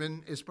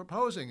Friedman is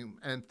proposing,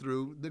 and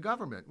through the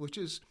government, which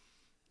is,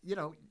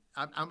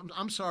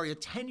 I'm sorry, a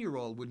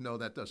 10-year-old would know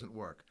that doesn't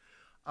work.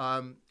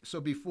 So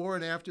before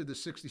and after the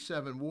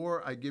 '67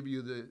 war, I give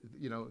you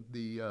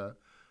the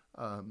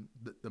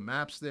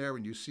maps there,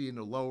 and you see in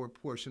the lower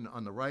portion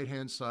on the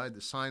right-hand side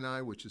the Sinai,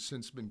 which has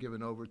since been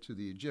given over to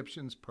the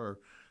Egyptians per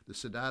the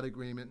Sadat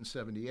Agreement in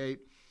 '78,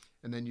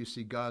 and then you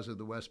see Gaza,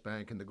 the West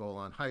Bank, and the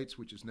Golan Heights,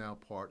 which is now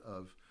part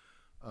of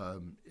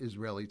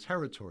Israeli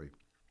territory.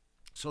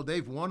 So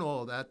they've won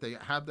all of that. They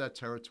have that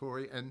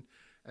territory, and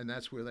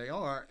that's where they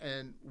are.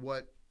 And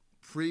what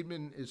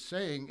Friedman is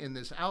saying in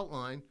this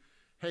outline,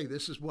 hey,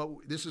 this is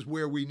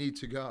where we need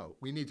to go.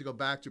 We need to go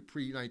back to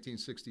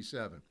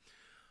pre-1967.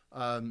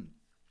 And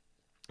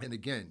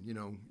again,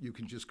 you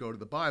can just go to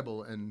the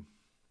Bible, and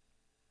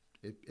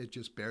it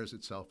just bears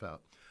itself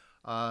out.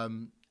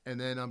 And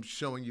then I'm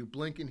showing you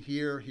Blinken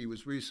here. He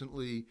was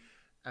recently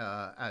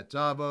at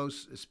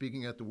Davos,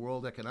 speaking at the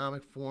World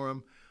Economic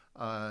Forum.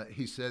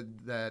 He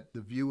said that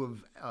the view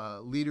of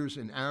leaders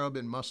in Arab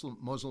and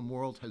Muslim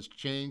world has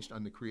changed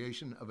on the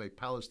creation of a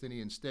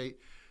Palestinian state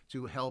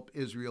to help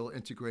Israel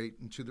integrate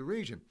into the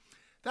region.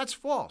 That's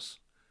false.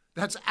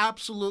 That's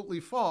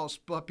absolutely false,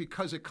 but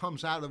because it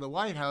comes out of the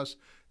White House,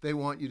 they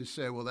want you to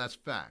say, well, that's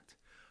fact.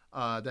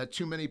 That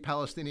too many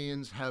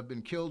Palestinians have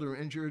been killed or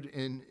injured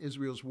in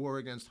Israel's war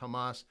against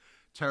Hamas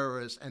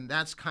terrorists, and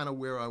that's kind of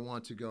where I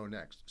want to go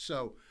next.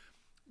 So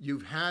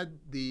you've had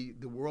the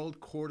World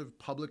Court of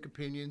Public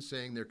Opinion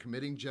saying they're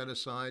committing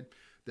genocide,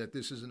 that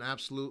this is an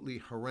absolutely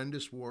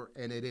horrendous war,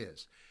 and it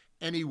is.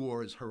 Any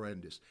war is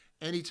horrendous.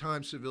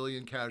 Anytime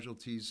civilian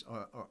casualties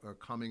are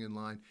coming in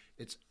line,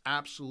 it's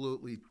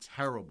absolutely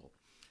terrible.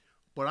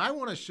 But I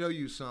want to show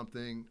you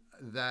something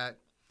that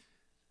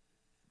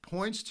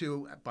points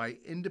to, by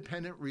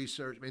independent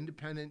research,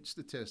 independent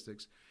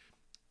statistics,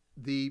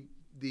 the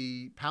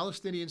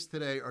Palestinians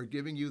today are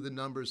giving you the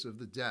numbers of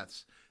the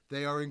deaths.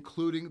 They are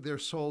including their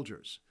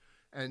soldiers.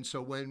 And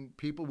so when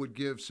people would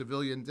give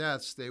civilian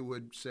deaths, they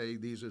would say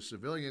these are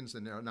civilians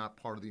and they're not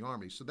part of the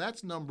army. So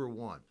that's number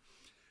one.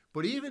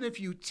 But even if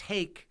you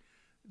take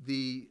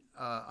the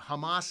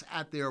Hamas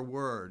at their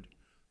word,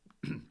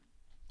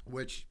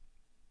 which,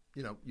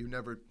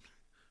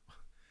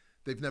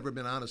 they've never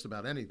been honest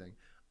about anything.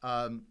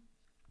 But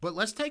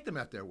let's take them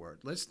at their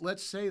word.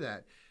 Let's say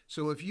that.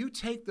 So if you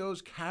take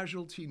those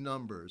casualty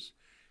numbers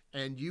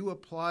and you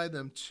apply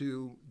them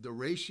to the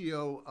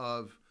ratio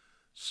of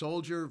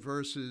soldier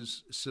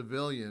versus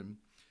civilian,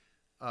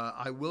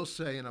 I will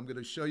say, and I'm going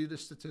to show you the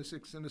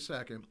statistics in a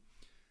second,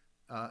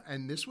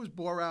 and this was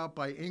bore out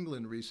by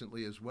England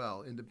recently as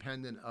well,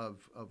 independent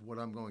of what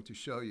I'm going to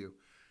show you.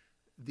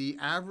 The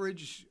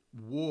average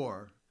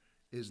war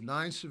is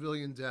 9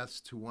 civilian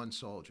deaths to 1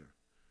 soldier.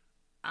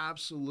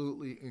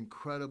 Absolutely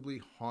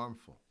incredibly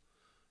harmful.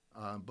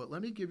 But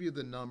let me give you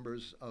the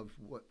numbers of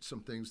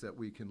some things that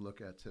we can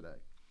look at today.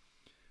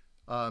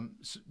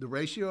 The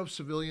ratio of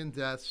civilian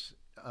deaths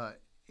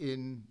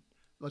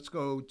let's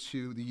go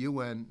to the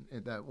UN,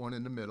 that one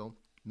in the middle,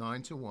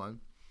 9 to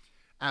 1.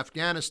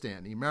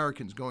 Afghanistan, the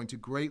Americans going to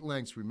great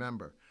lengths,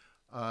 remember,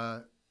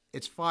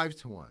 it's 5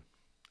 to 1.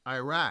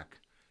 Iraq,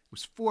 it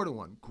was 4 to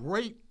 1.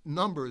 Great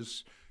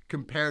numbers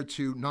compared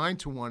to 9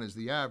 to 1 is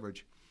the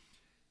average.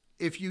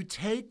 If you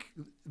take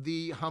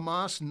the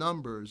Hamas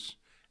numbers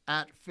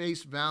at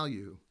face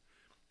value,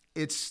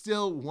 it's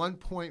still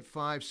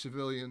 1.5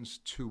 civilians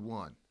to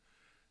 1.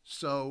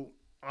 So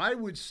I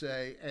would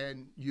say,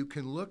 and you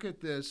can look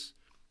at this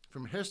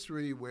from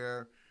history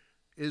where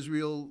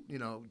Israel,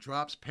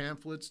 drops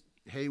pamphlets.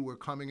 Hey, we're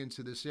coming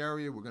into this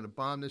area. We're going to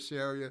bomb this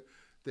area.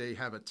 They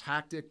have a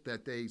tactic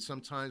that they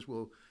sometimes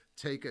will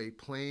take a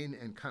plane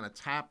and kind of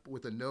tap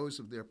with the nose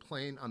of their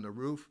plane on the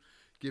roof,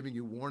 giving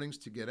you warnings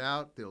to get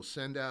out. They'll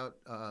send out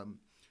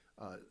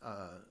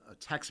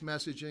text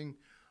messaging,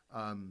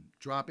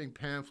 dropping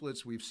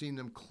pamphlets. We've seen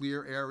them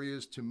clear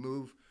areas to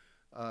move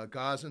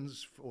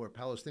Gazans or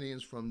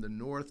Palestinians from the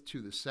north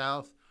to the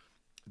south.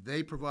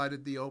 They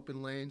provided the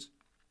open lanes.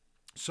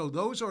 So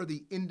those are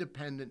the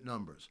independent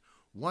numbers,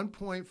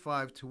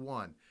 1.5 to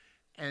 1.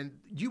 And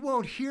you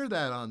won't hear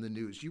that on the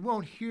news. You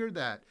won't hear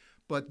that.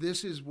 But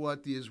this is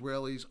what the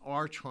Israelis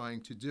are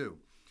trying to do.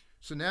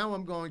 So now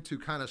I'm going to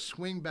kind of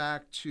swing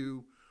back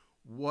to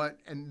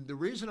and the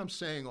reason I'm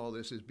saying all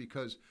this is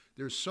because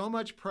there's so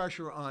much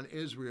pressure on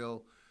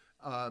Israel,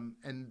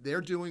 and they're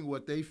doing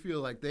what they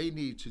feel like they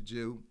need to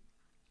do.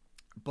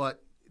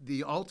 But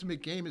the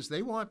ultimate game is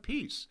they want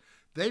peace.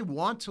 They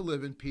want to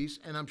live in peace,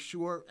 and I'm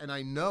sure, and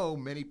I know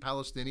many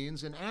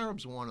Palestinians and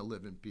Arabs want to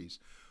live in peace.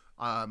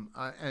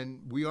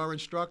 And we are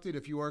instructed,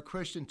 if you are a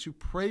Christian, to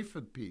pray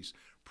for peace,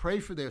 pray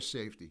for their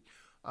safety.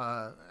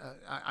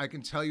 I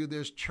can tell you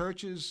there's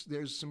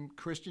some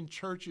Christian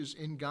churches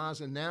in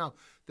Gaza now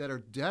that are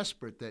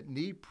desperate, that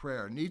need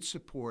prayer, need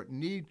support,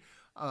 need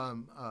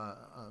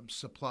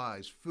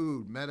supplies,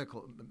 food,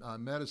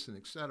 medicine,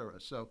 etc.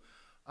 So,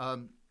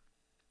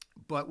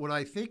 but what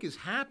I think is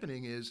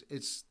happening is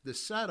it's the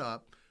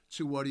setup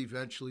to what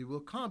eventually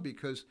will come,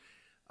 because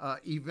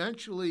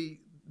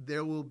eventually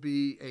there will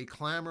be a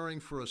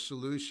clamoring for a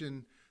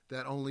solution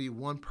that only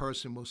one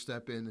person will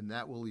step in, and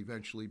that will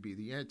eventually be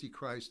the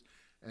Antichrist,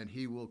 and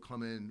he will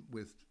come in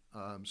with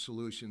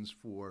solutions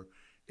for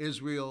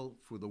Israel,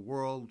 for the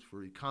world,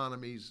 for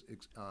economies,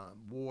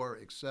 war,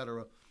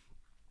 etc.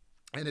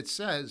 And it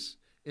says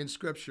in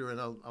Scripture,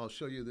 and I'll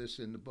show you this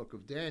in the book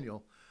of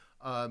Daniel.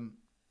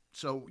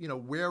 So,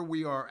 where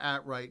we are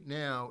at right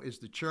now is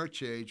the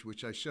church age,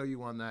 which I show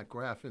you on that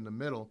graph in the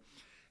middle.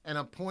 And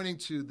I'm pointing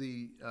to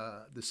the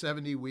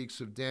 70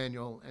 weeks of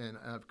Daniel, and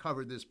I've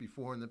covered this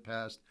before in the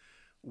past,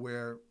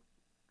 where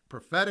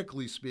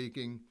prophetically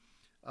speaking,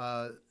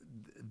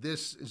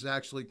 this has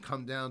actually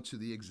come down to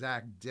the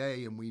exact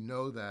day, and we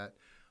know that.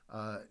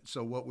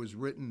 So what was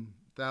written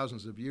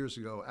thousands of years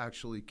ago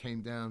actually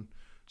came down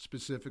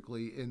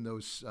specifically in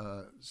those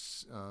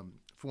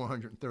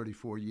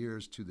 434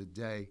 years to the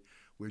day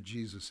where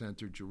Jesus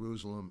entered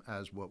Jerusalem,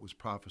 as what was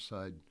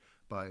prophesied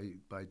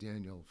by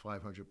Daniel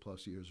 500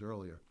 plus years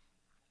earlier.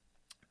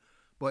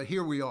 But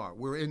here we are.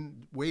 We're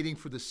waiting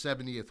for the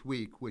 70th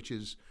week, which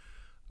is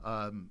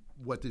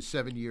what the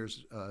 7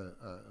 years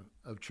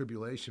of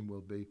tribulation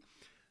will be.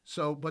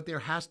 So, but there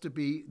has to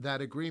be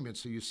that agreement.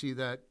 So you see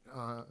that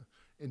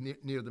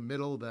near the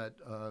middle, that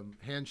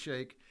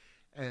handshake.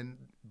 And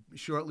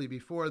shortly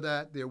before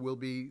that, there will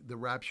be the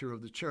rapture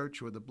of the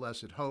church, or the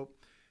blessed hope.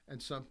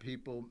 And some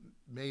people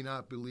may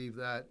not believe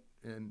that.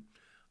 And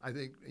I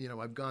think,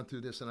 I've gone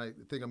through this, and I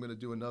think I'm going to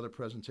do another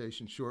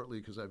presentation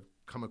shortly because I've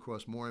come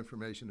across more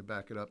information to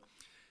back it up.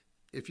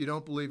 If you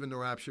don't believe in the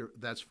rapture,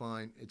 that's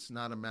fine. It's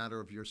not a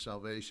matter of your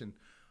salvation.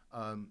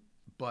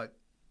 But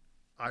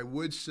I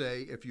would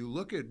say, if you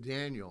look at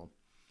Daniel,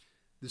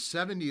 the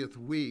 70th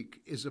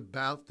week is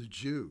about the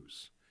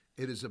Jews.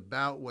 It is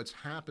about what's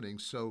happening.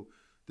 So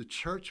the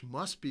church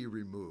must be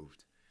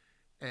removed.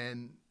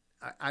 And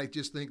I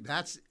just think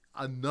that's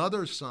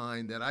another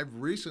sign that I've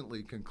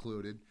recently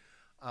concluded.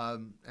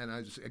 And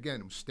I just,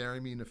 again, it was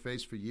staring me in the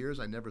face for years.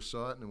 I never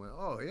saw it, and I went,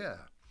 oh, yeah.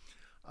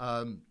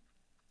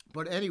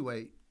 But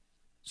anyway,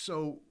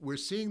 so we're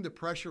seeing the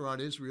pressure on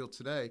Israel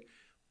today,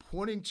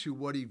 pointing to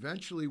what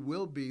eventually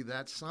will be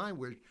that sign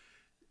where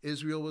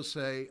Israel will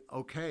say,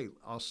 okay,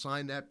 I'll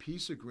sign that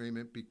peace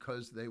agreement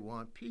because they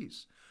want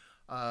peace.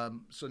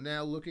 So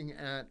now looking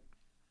at,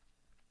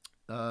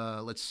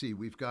 let's see,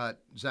 we've got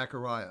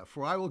Zechariah.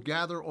 For I will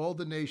gather all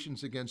the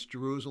nations against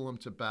Jerusalem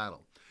to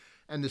battle,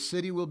 and the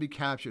city will be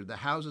captured, the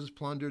houses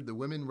plundered, the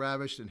women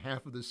ravished, and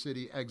half of the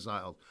city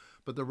exiled.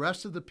 But the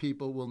rest of the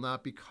people will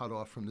not be cut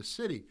off from the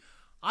city.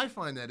 I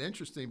find that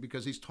interesting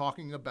because he's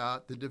talking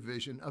about the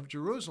division of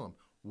Jerusalem.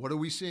 What are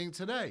we seeing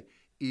today?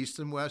 East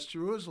and West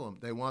Jerusalem.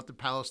 They want the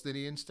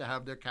Palestinians to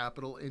have their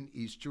capital in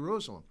East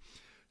Jerusalem.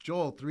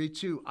 Joel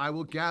 3:2, I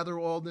will gather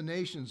all the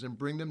nations and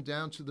bring them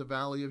down to the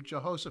valley of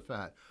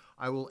Jehoshaphat.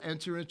 I will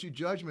enter into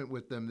judgment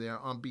with them there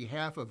on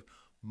behalf of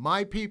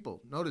my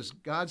people. Notice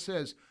God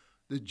says,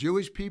 the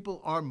Jewish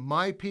people are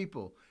my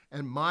people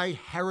and my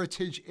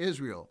heritage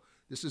Israel.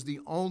 This is the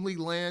only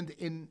land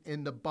in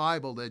the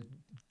Bible that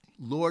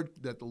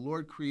the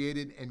Lord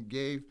created and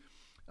gave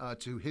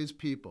to his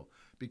people,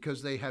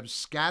 because they have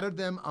scattered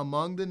them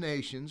among the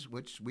nations,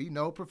 which we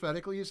know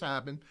prophetically has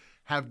happened,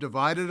 have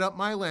divided up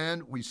my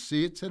land. We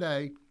see it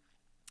today.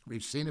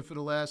 We've seen it for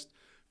the last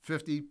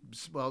since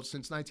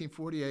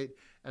 1948,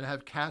 and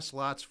have cast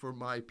lots for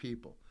my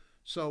people.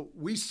 So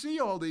we see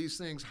all these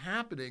things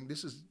happening.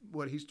 This is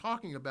what he's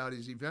talking about,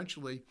 is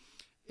eventually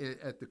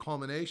at the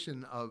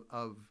culmination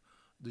of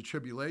the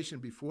tribulation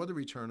before the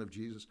return of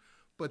Jesus.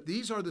 But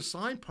these are the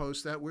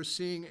signposts that we're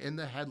seeing in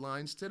the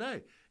headlines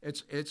today.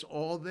 It's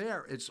all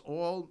there. It's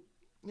all,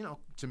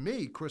 to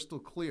me, crystal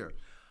clear.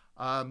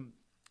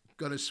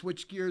 Going to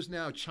switch gears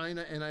now.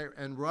 China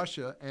and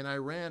Russia and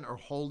Iran are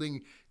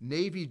holding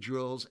Navy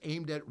drills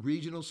aimed at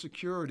regional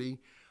security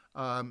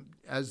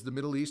as the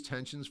Middle East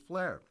tensions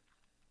flare.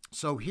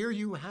 So here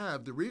you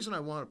have, the reason I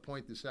want to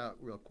point this out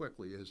real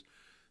quickly is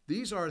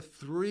these are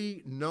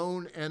three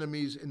known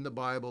enemies in the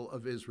Bible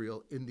of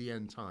Israel in the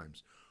end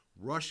times: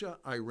 Russia,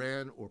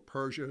 Iran, or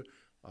Persia,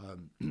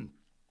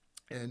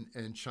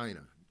 and China.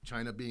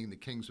 China being the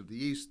kings of the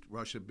East,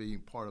 Russia being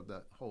part of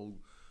that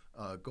whole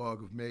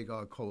Gog of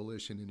Magog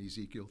coalition in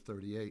Ezekiel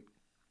 38.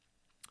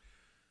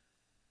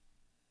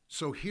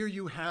 So here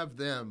you have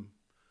them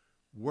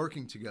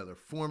working together,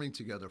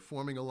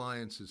 forming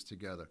alliances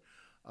together.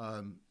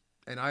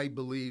 And I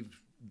believe,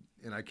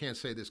 and I can't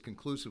say this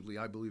conclusively,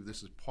 I believe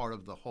this is part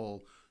of the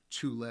whole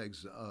two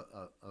legs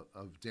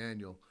of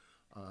Daniel,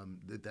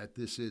 that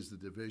this is the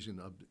division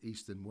of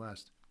East and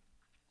West.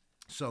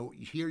 So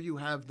here you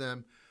have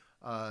them.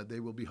 They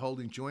will be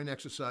holding joint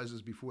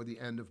exercises before the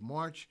end of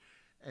March.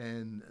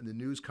 And the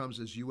news comes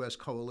as U.S.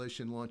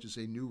 coalition launches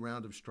a new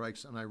round of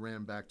strikes on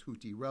Iran-backed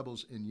Houthi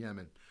rebels in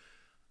Yemen.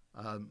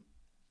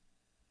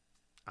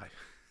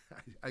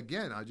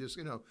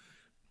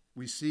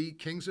 We see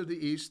kings of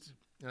the East,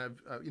 and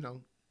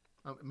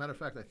matter of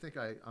fact, I think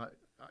I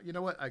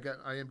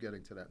am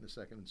getting to that in a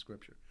second in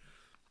Scripture.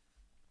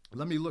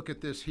 Let me look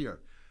at this here.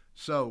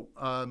 So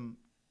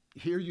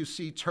here you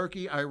see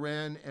Turkey,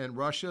 Iran, and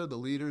Russia, the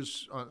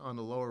leaders on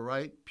the lower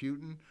right,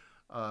 Putin,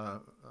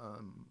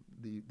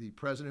 the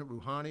President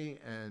Rouhani,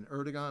 and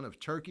Erdogan of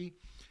Turkey.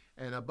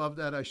 And above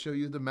that, I show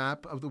you the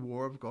map of the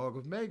war of Gog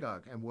of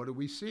Magog. And what do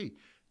we see?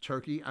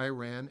 Turkey,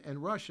 Iran,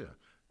 and Russia,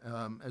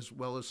 as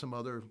well as some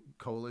other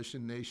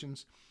coalition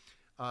nations.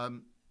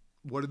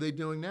 What are they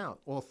doing now?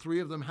 All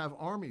three of them have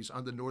armies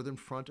on the northern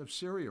front of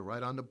Syria,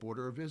 right on the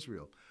border of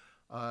Israel.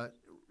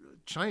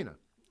 China,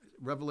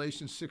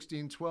 Revelation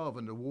 16:12,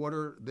 and the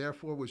water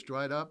therefore was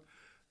dried up,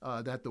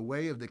 that the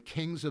way of the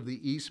kings of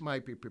the East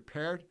might be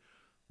prepared.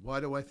 Why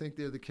do I think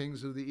they're the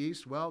kings of the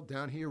East? Well,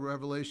 down here,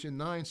 Revelation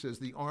 9 says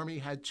the army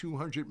had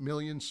 200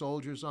 million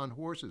soldiers on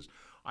horses.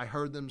 I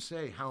heard them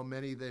say how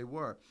many they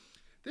were.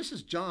 This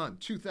is John,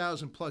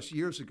 2,000 plus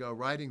years ago,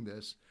 writing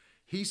this.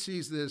 He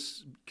sees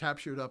this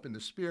captured up in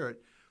the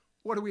spirit.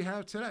 What do we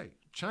have today?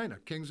 China,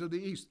 kings of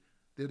the East.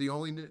 They're the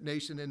only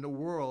nation in the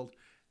world,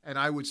 and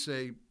I would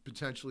say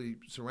potentially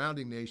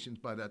surrounding nations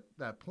by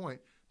that point,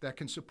 that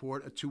can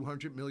support a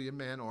 200 million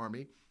man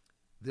army.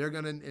 They're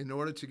going to, in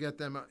order to get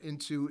them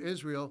into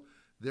Israel,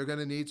 they're going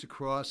to need to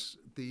cross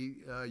the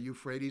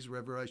Euphrates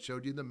River. I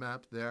showed you the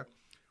map there.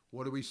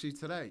 What do we see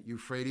today?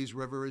 Euphrates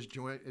River is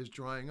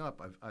drying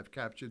up. I've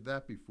captured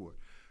that before.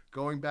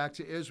 Going back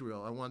to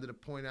Israel, I wanted to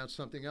point out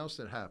something else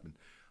that happened.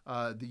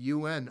 The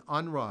UN,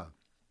 UNRWA,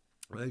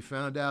 they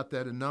found out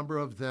that a number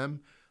of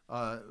them,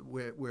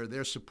 where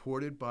they're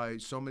supported by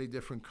so many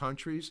different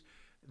countries,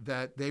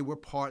 that they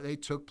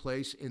took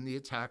place in the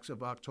attacks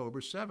of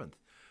October 7th.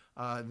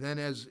 Then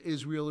as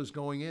Israel is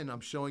going in,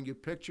 I'm showing you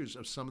pictures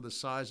of some of the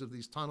size of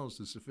these tunnels,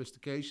 the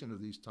sophistication of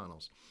these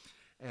tunnels.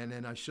 And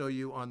then I show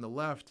you on the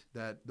left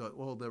that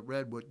all the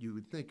red, what you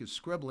would think is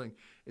scribbling,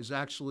 is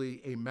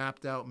actually a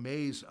mapped out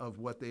maze of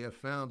what they have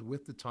found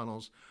with the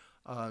tunnels,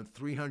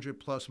 300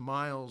 plus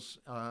miles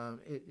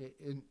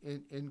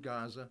in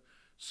Gaza.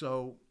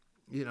 So,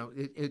 it's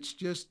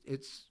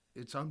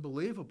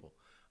unbelievable.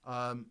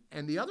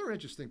 And the other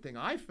interesting thing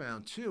I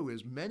found, too,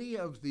 is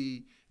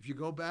if you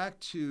go back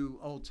to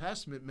Old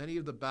Testament, many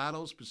of the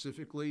battles,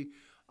 specifically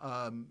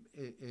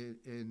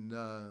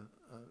in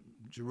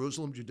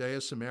Jerusalem, Judea,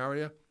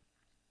 Samaria,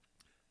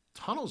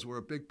 tunnels were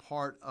a big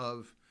part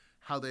of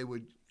how they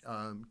would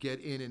get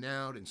in and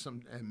out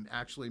and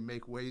actually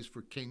make ways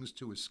for kings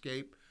to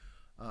escape.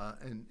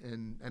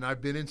 And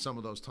I've been in some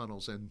of those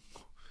tunnels, and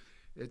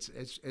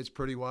it's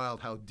pretty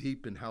wild how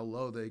deep and how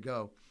low they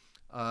go.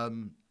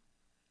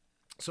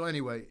 So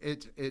anyway,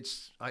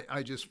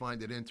 I just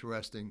find it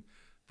interesting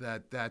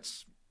that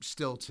that's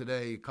still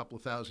today, a couple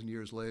of thousand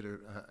years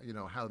later,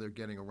 how they're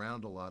getting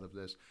around a lot of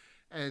this.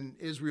 And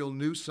Israel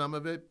knew some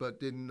of it,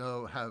 but didn't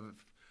have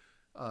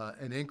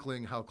an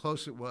inkling how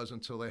close it was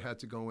until they had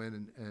to go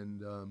in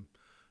and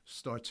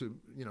start to,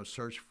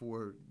 search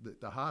for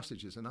the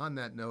hostages. And on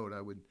that note,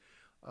 I would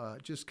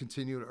just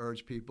continue to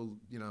urge people,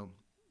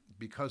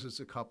 because it's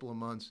a couple of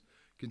months,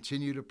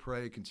 continue to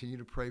pray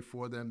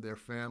for them, their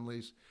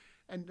families,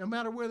 and no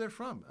matter where they're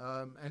from,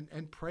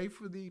 and pray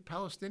for the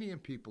Palestinian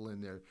people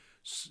in there.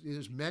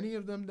 There's many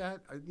of them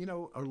that,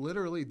 are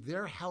literally,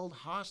 they're held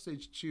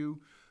hostage to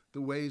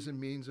the ways and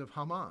means of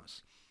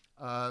Hamas.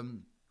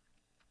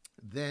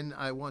 Then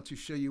I want to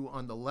show you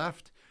on the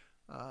left,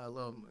 I'm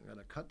going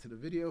to cut to the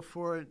video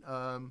for it.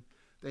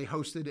 They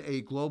hosted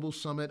a global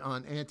summit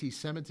on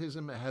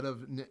anti-Semitism ahead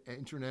of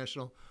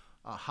International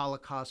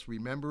Holocaust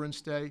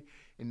Remembrance Day.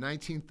 In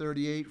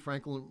 1938,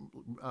 Franklin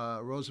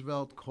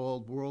Roosevelt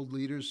called world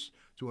leaders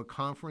to a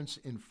conference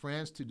in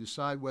France to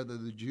decide whether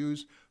the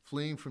Jews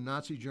fleeing from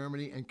Nazi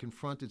Germany and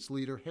confront its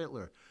leader,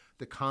 Hitler.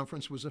 The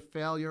conference was a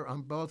failure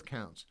on both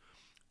counts.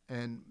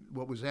 And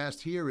what was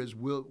asked here is,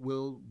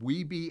 will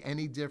we be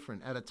any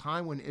different at a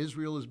time when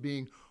Israel is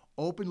being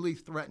openly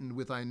threatened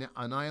with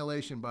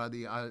annihilation by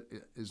the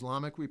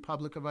Islamic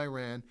Republic of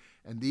Iran,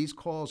 and these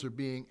calls are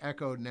being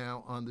echoed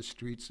now on the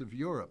streets of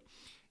Europe?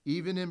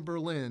 Even in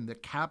Berlin, the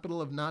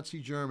capital of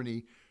Nazi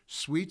Germany,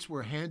 sweets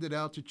were handed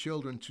out to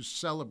children to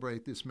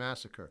celebrate this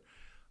massacre.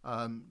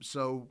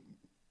 So,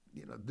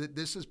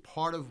 this is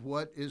part of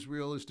what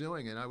Israel is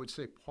doing, and I would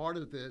say part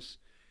of this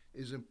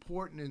is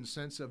important in the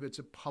sense of it's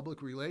a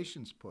public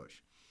relations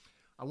push.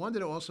 I wanted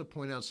to also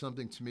point out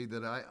something to me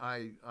that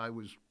I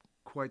was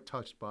quite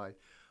touched by.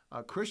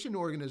 Christian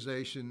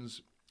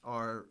organizations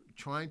are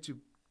trying to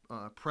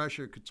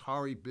pressure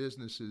Qatari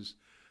businesses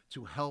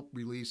to help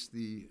release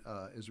the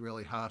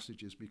Israeli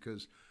hostages,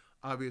 because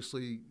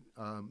obviously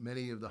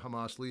many of the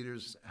Hamas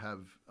leaders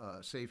have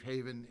safe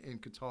haven in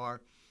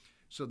Qatar,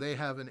 so they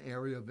have an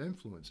area of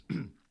influence.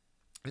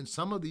 And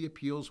some of the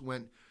appeals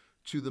went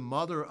to the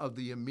mother of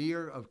the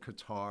emir of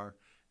Qatar,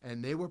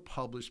 and they were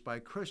published by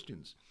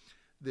Christians.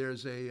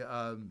 There's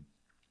a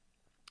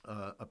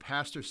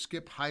pastor,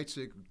 Skip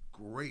Heitzig,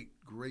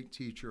 great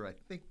teacher. I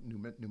think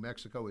New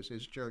Mexico is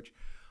his church.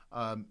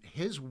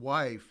 His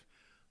wife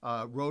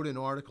wrote an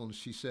article, and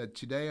she said,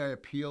 "Today I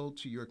appeal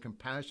to your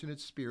compassionate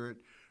spirit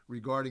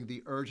regarding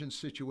the urgent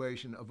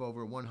situation of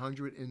over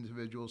 100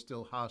 individuals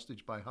still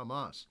hostage by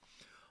Hamas.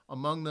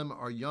 Among them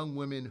are young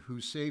women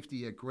whose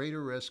safety at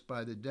greater risk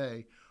by the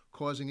day,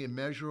 causing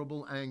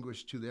immeasurable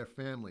anguish to their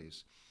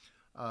families."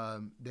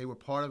 They were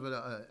part of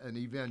an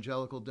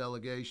evangelical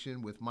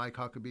delegation with Mike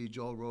Huckabee,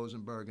 Joel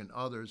Rosenberg, and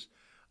others.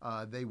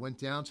 They went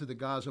down to the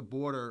Gaza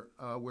border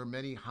where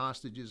many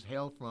hostages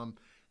hail from,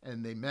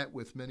 and they met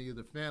with many of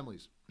the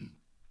families.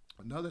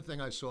 Another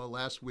thing I saw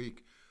last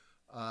week,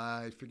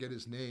 I forget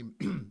his name,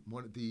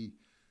 one of the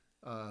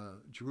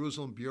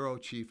Jerusalem bureau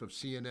chief of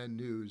CNN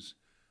News,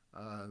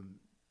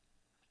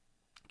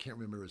 can't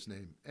remember his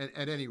name.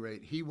 At any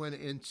rate, he went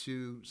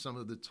into some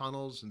of the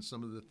tunnels and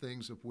some of the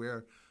things of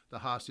where the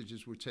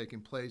hostages were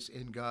taking place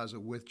in Gaza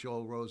with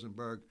Joel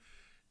Rosenberg.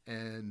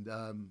 And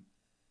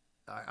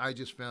I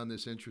just found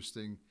this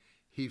interesting.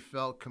 He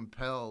felt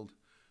compelled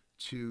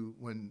to,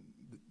 when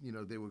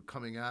they were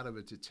coming out of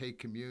it, to take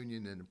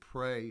communion and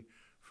pray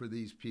for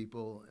these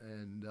people.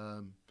 And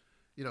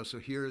so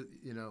here,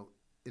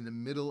 in the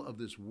middle of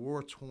this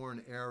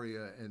war-torn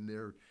area, and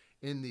they're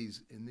in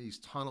these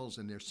tunnels,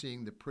 and they're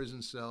seeing the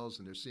prison cells,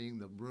 and they're seeing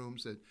the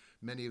rooms that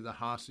many of the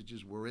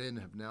hostages were in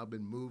have now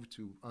been moved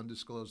to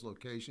undisclosed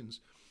locations.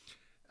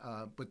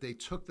 But they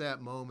took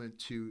that moment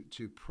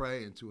to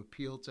pray and to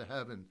appeal to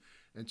heaven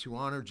and to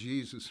honor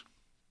Jesus.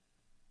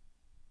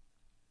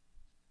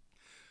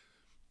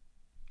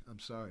 I'm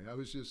sorry. I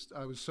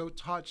was so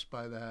touched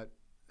by that,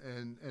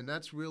 and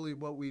that's really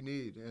what we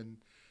need.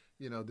 And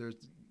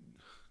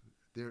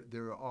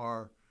there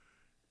are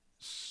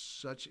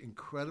such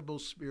incredible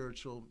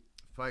spiritual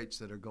fights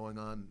that are going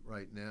on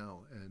right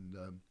now, and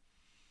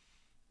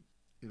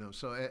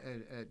so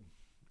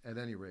at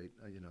any rate,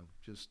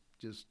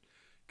 just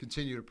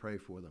continue to pray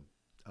for them.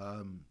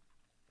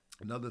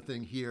 Another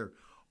thing here,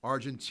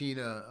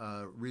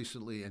 Argentina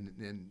recently,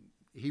 and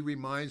he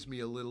reminds me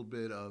a little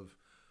bit of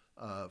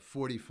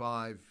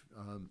 45.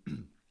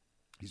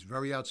 He's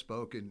very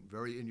outspoken,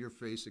 very in your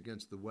face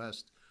against the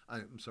West.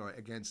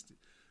 Against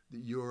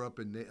Europe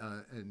and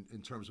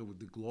in terms of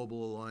the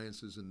global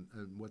alliances and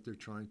what they're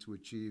trying to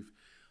achieve.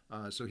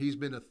 So he's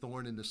been a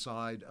thorn in the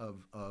side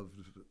of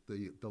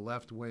the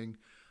left wing.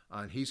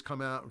 He's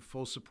come out in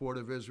full support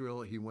of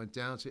Israel. He went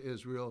down to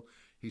Israel.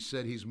 He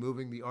said he's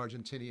moving the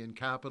Argentinian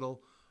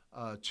capital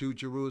to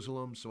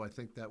Jerusalem. So I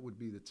think that would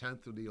be the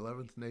 10th or the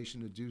 11th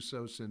nation to do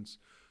so, since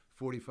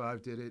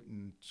 45 did it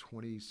in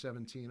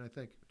 2017, I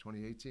think,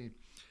 2018.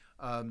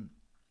 And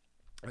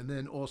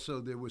then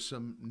also there was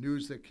some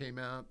news that came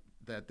out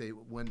that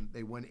when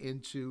they went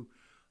into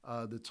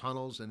the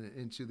tunnels and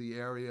into the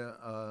area,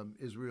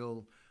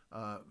 Israel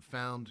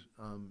found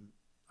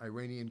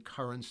Iranian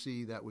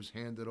currency that was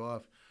handed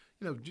off,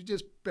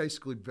 just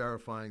basically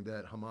verifying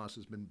that Hamas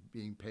has been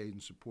being paid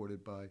and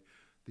supported by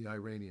the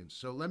Iranians.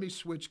 So let me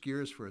switch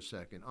gears for a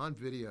second. On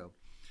video,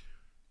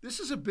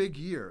 this is a big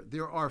year.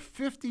 There are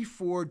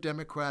 54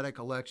 Democratic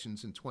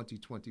elections in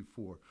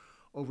 2024.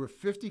 Over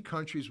 50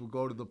 countries will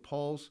go to the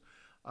polls.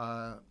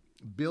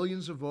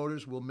 Billions of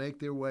voters will make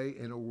their way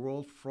in a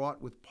world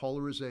fraught with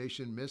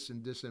polarization, mis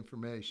and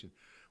disinformation.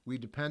 We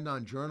depend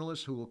on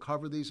journalists who will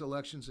cover these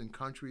elections in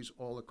countries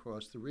all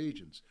across the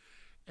regions.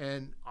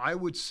 And I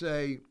would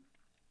say,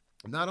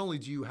 not only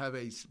do you have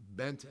a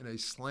bent and a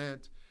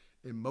slant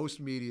in most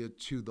media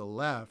to the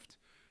left,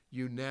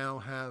 you now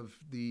have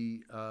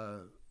the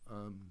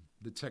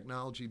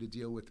technology to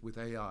deal with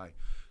AI.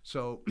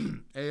 So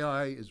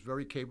AI is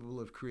very capable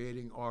of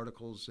creating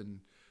articles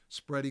and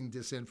spreading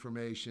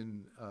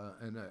disinformation,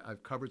 and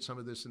I've covered some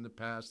of this in the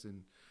past,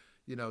 and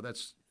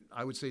that's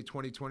I would say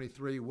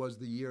 2023 was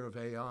the year of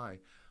AI.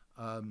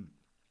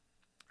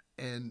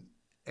 And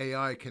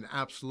AI can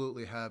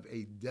absolutely have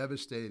a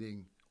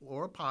devastating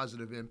or a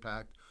positive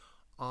impact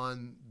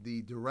on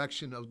the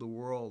direction of the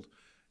world.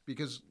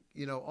 Because,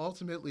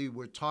 ultimately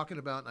we're talking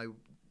about, and I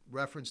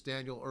referenced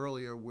Daniel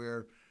earlier,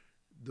 where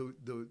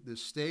the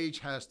stage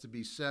has to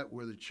be set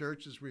where the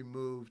church is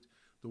removed,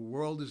 the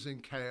world is in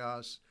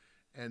chaos,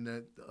 and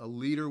that a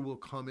leader will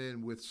come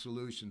in with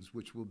solutions,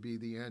 which will be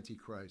the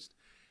Antichrist.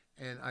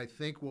 And I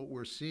think what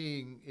we're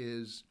seeing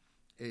is,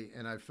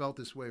 and I've felt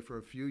this way for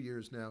a few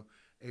years now,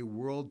 a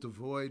world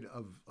devoid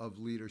of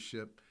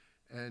leadership.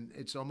 And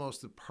it's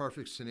almost the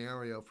perfect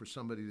scenario for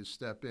somebody to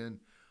step in.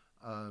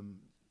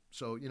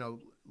 So,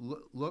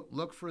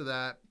 look for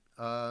that.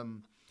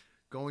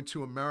 Going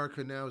to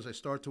America now, as I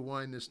start to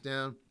wind this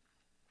down,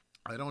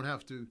 I don't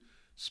have to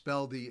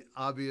spell the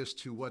obvious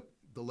to what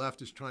the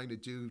left is trying to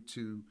do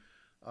to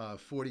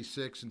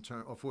 46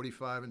 or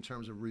 45 in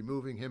terms of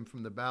removing him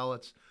from the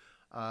ballots.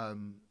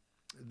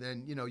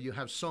 Then, you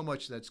have so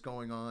much that's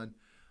going on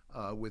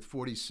with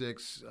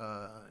 46.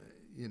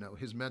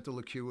 His mental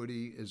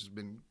acuity has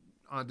been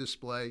on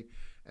display.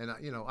 And,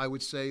 I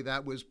would say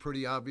that was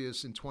pretty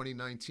obvious in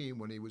 2019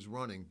 when he was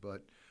running.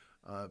 But,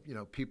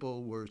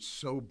 people were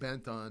so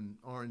bent on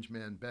Orange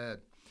Man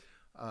bad.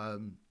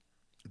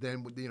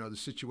 Then, the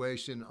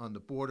situation on the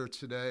border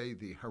today,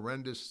 the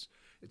horrendous,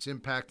 it's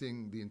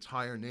impacting the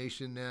entire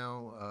nation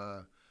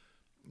now.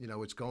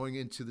 It's going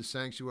into the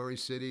sanctuary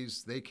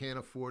cities. They can't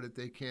afford it.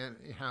 They can't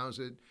house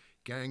it.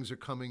 Gangs are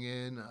coming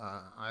in.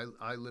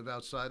 I live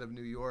outside of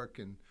New York,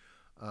 and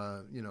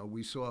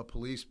we saw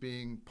police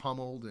being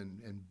pummeled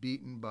and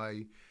beaten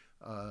by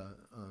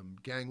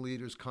gang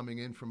leaders coming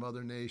in from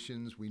other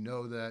nations. We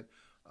know that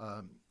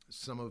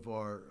some of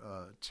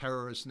our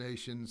terrorist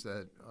nations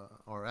that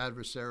are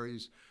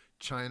adversaries,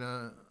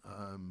 China,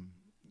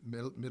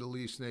 Middle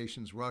East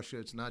nations, Russia,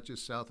 it's not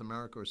just South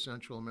America or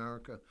Central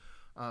America,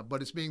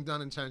 but it's being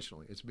done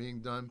intentionally. It's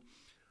being done,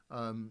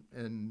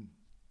 and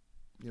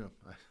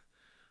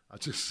I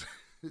just,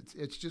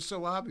 it's just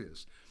so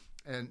obvious.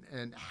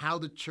 And how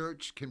the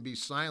church can be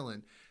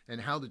silent, and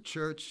how the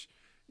church,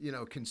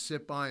 can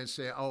sit by and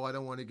say, oh, I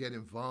don't want to get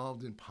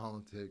involved in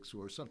politics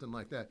or something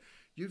like that.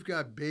 You've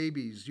got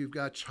babies, you've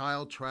got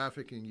child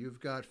trafficking, you've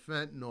got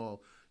fentanyl,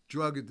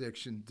 drug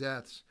addiction,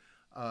 deaths,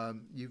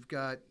 you've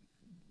got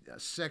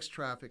sex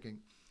trafficking,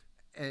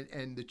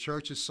 and the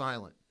church is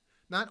silent.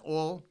 Not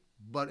all,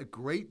 but a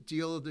great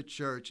deal of the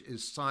church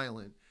is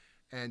silent,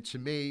 and to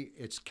me,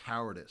 it's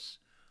cowardice.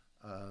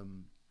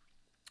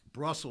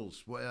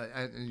 Brussels,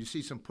 and you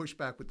see some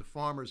pushback with the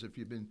farmers if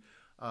you've been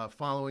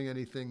following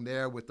anything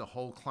there with the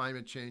whole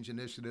climate change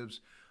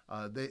initiatives.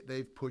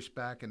 They've pushed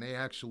back, and they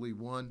actually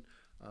won.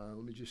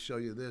 Let me just show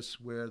you this,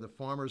 where the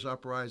farmers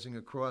uprising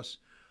across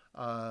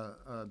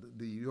the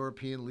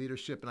European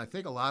leadership, and I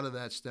think a lot of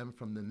that stemmed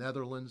from the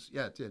Netherlands.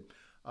 Yeah, it did.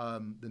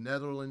 The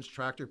Netherlands,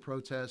 tractor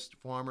protest,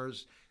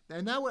 farmers.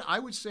 And I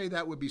would say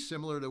that would be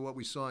similar to what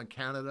we saw in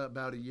Canada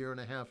about a year and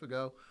a half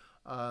ago.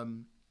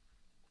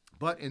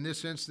 But in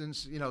this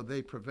instance,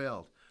 they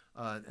prevailed,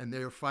 and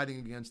they're fighting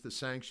against the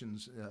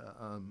sanctions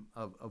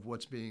of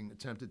what's being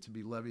attempted to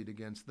be levied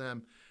against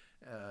them.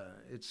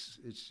 It's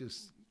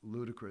just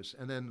ludicrous.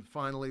 And then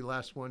finally,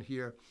 last one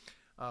here,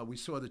 we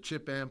saw the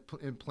chip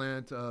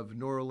implant of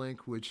Neuralink,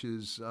 which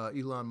is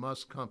Elon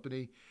Musk's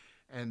company,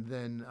 and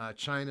then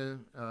China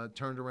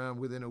turned around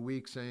within a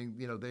week saying,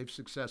 they've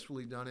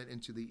successfully done it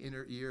into the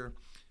inner ear,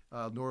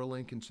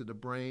 Neuralink into the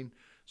brain.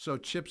 So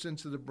chips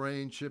into the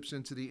brain, chips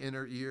into the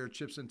inner ear,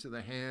 chips into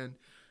the hand.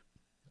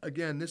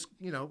 Again, this,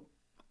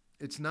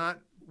 it's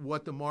not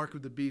what the mark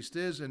of the beast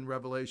is in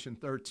Revelation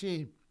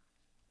 13,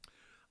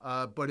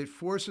 but it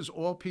forces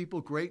all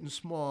people, great and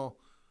small,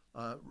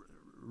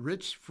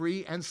 rich,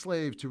 free, and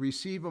slave, to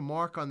receive a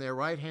mark on their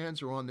right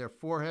hands or on their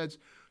foreheads,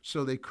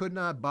 so they could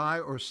not buy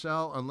or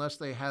sell unless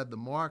they had the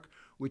mark,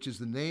 which is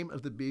the name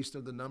of the beast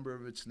or the number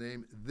of its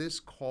name. This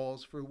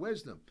calls for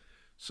wisdom.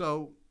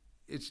 So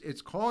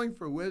it's calling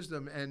for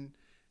wisdom, and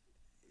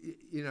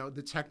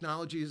the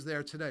technology is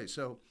there today.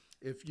 So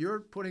if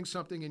you're putting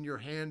something in your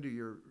hand or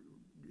your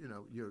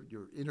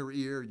inner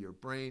ear, your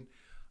brain,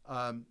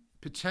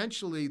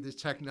 potentially this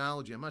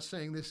technology, I'm not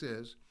saying this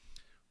is,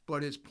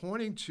 but it's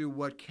pointing to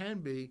what can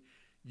be.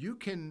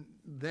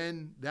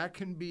 That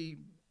can be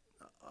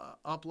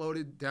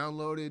uploaded,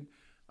 downloaded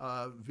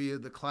via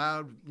the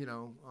cloud,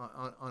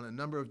 on a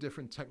number of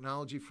different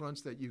technology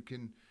fronts that you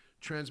can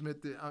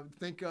transmit.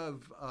 Think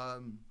of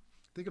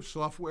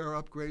software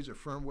upgrades or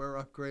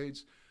firmware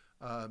upgrades,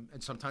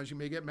 and sometimes you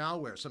may get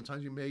malware.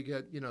 Sometimes you may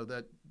get,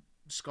 that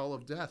skull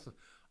of death.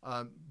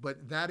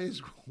 But that is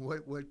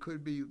what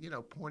could be,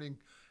 pointing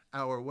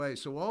our way.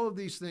 So all of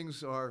these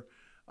things are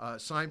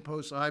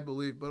signposts, I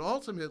believe. But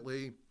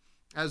ultimately,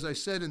 as I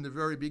said in the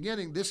very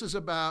beginning, this is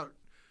about,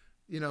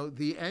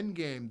 the end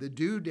game, the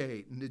due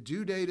date. And the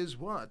due date is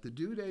what? The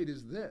due date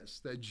is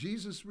this, that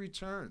Jesus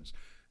returns,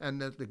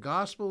 and that the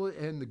gospel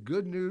and the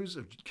good news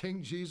of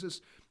King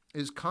Jesus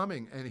is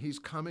coming, and he's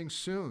coming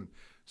soon.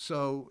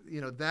 So,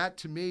 that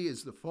to me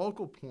is the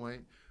focal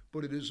point.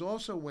 but it is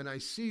also when I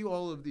see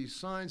all of these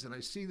signs and I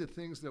see the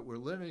things that we're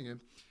living in,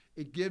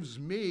 it gives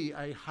me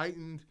a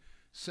heightened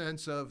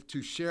sense of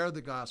to share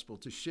the gospel,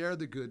 to share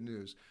the good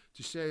news,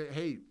 to say,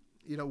 hey,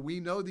 we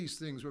know these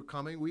things were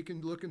coming. We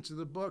can look into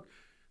the book.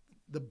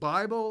 The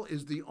Bible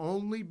is the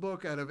only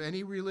book out of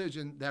any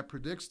religion that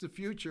predicts the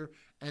future,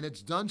 and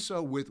it's done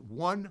so with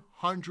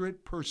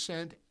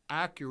 100%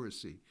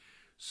 accuracy.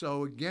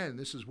 So again,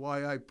 this is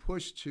why I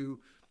push to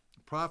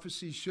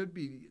prophecy should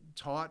be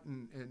taught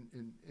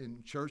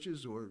in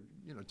churches or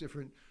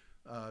different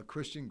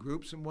Christian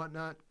groups and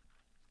whatnot.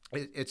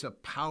 It's a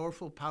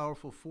powerful,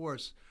 powerful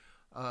force,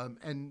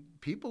 and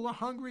people are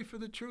hungry for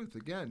the truth.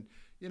 Again,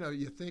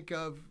 you think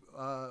of,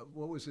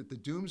 what was it, the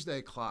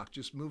doomsday clock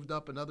just moved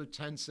up another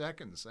 10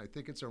 seconds. I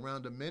think it's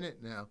around a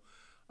minute now,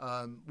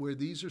 where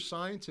these are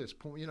scientists,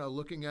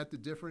 looking at the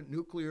different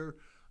nuclear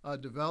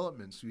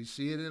developments. We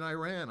see it in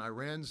Iran.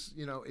 Iran's,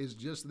 is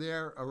just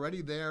there,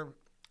 already there,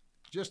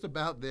 just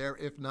about there,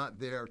 if not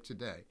there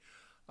today.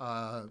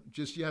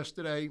 Just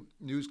yesterday,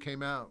 news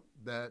came out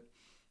that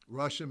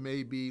Russia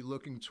may be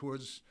looking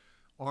towards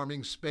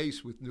arming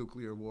space with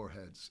nuclear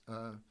warheads.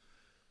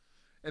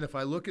 And if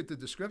I look at the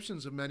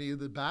descriptions of many of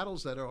the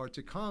battles that are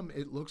to come,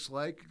 it looks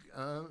like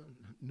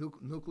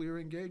nuclear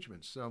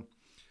engagements. So,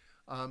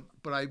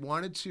 but I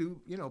wanted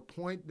to,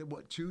 point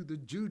to the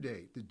due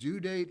date. The due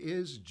date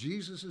is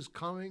Jesus is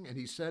coming, and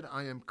he said,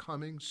 I am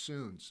coming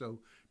soon. So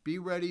be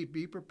ready,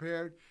 be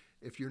prepared.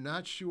 If you're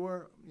not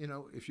sure,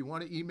 if you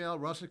want to email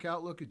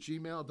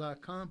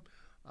russickoutlook@gmail.com,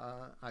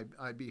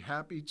 I'd be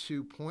happy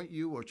to point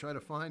you or try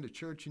to find a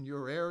church in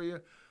your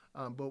area.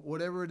 But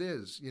whatever it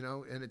is,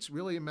 and it's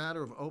really a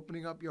matter of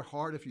opening up your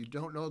heart. If you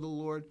don't know the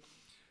Lord,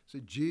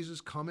 say,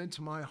 Jesus, come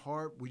into my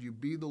heart. Will you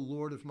be the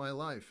Lord of my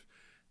life?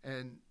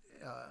 And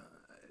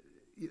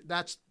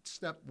that's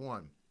step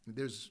one.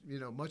 There's,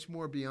 much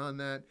more beyond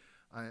that.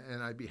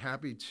 And I'd be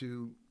happy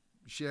to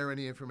share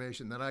any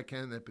information that I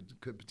can that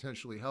could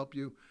potentially help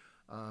you.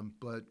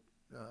 But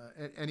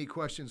any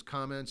questions,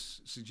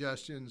 comments,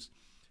 suggestions,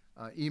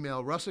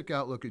 email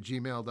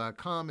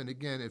russickoutlook@gmail.com. And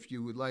again, if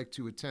you would like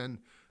to attend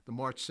the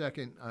March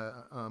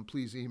 2nd,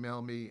 please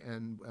email me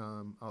and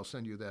I'll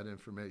send you that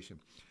information.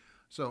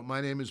 So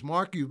my name is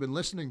Mark. You've been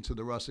listening to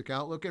the Russick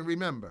Outlook. And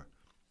remember,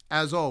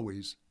 as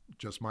always,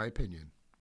 just my opinion.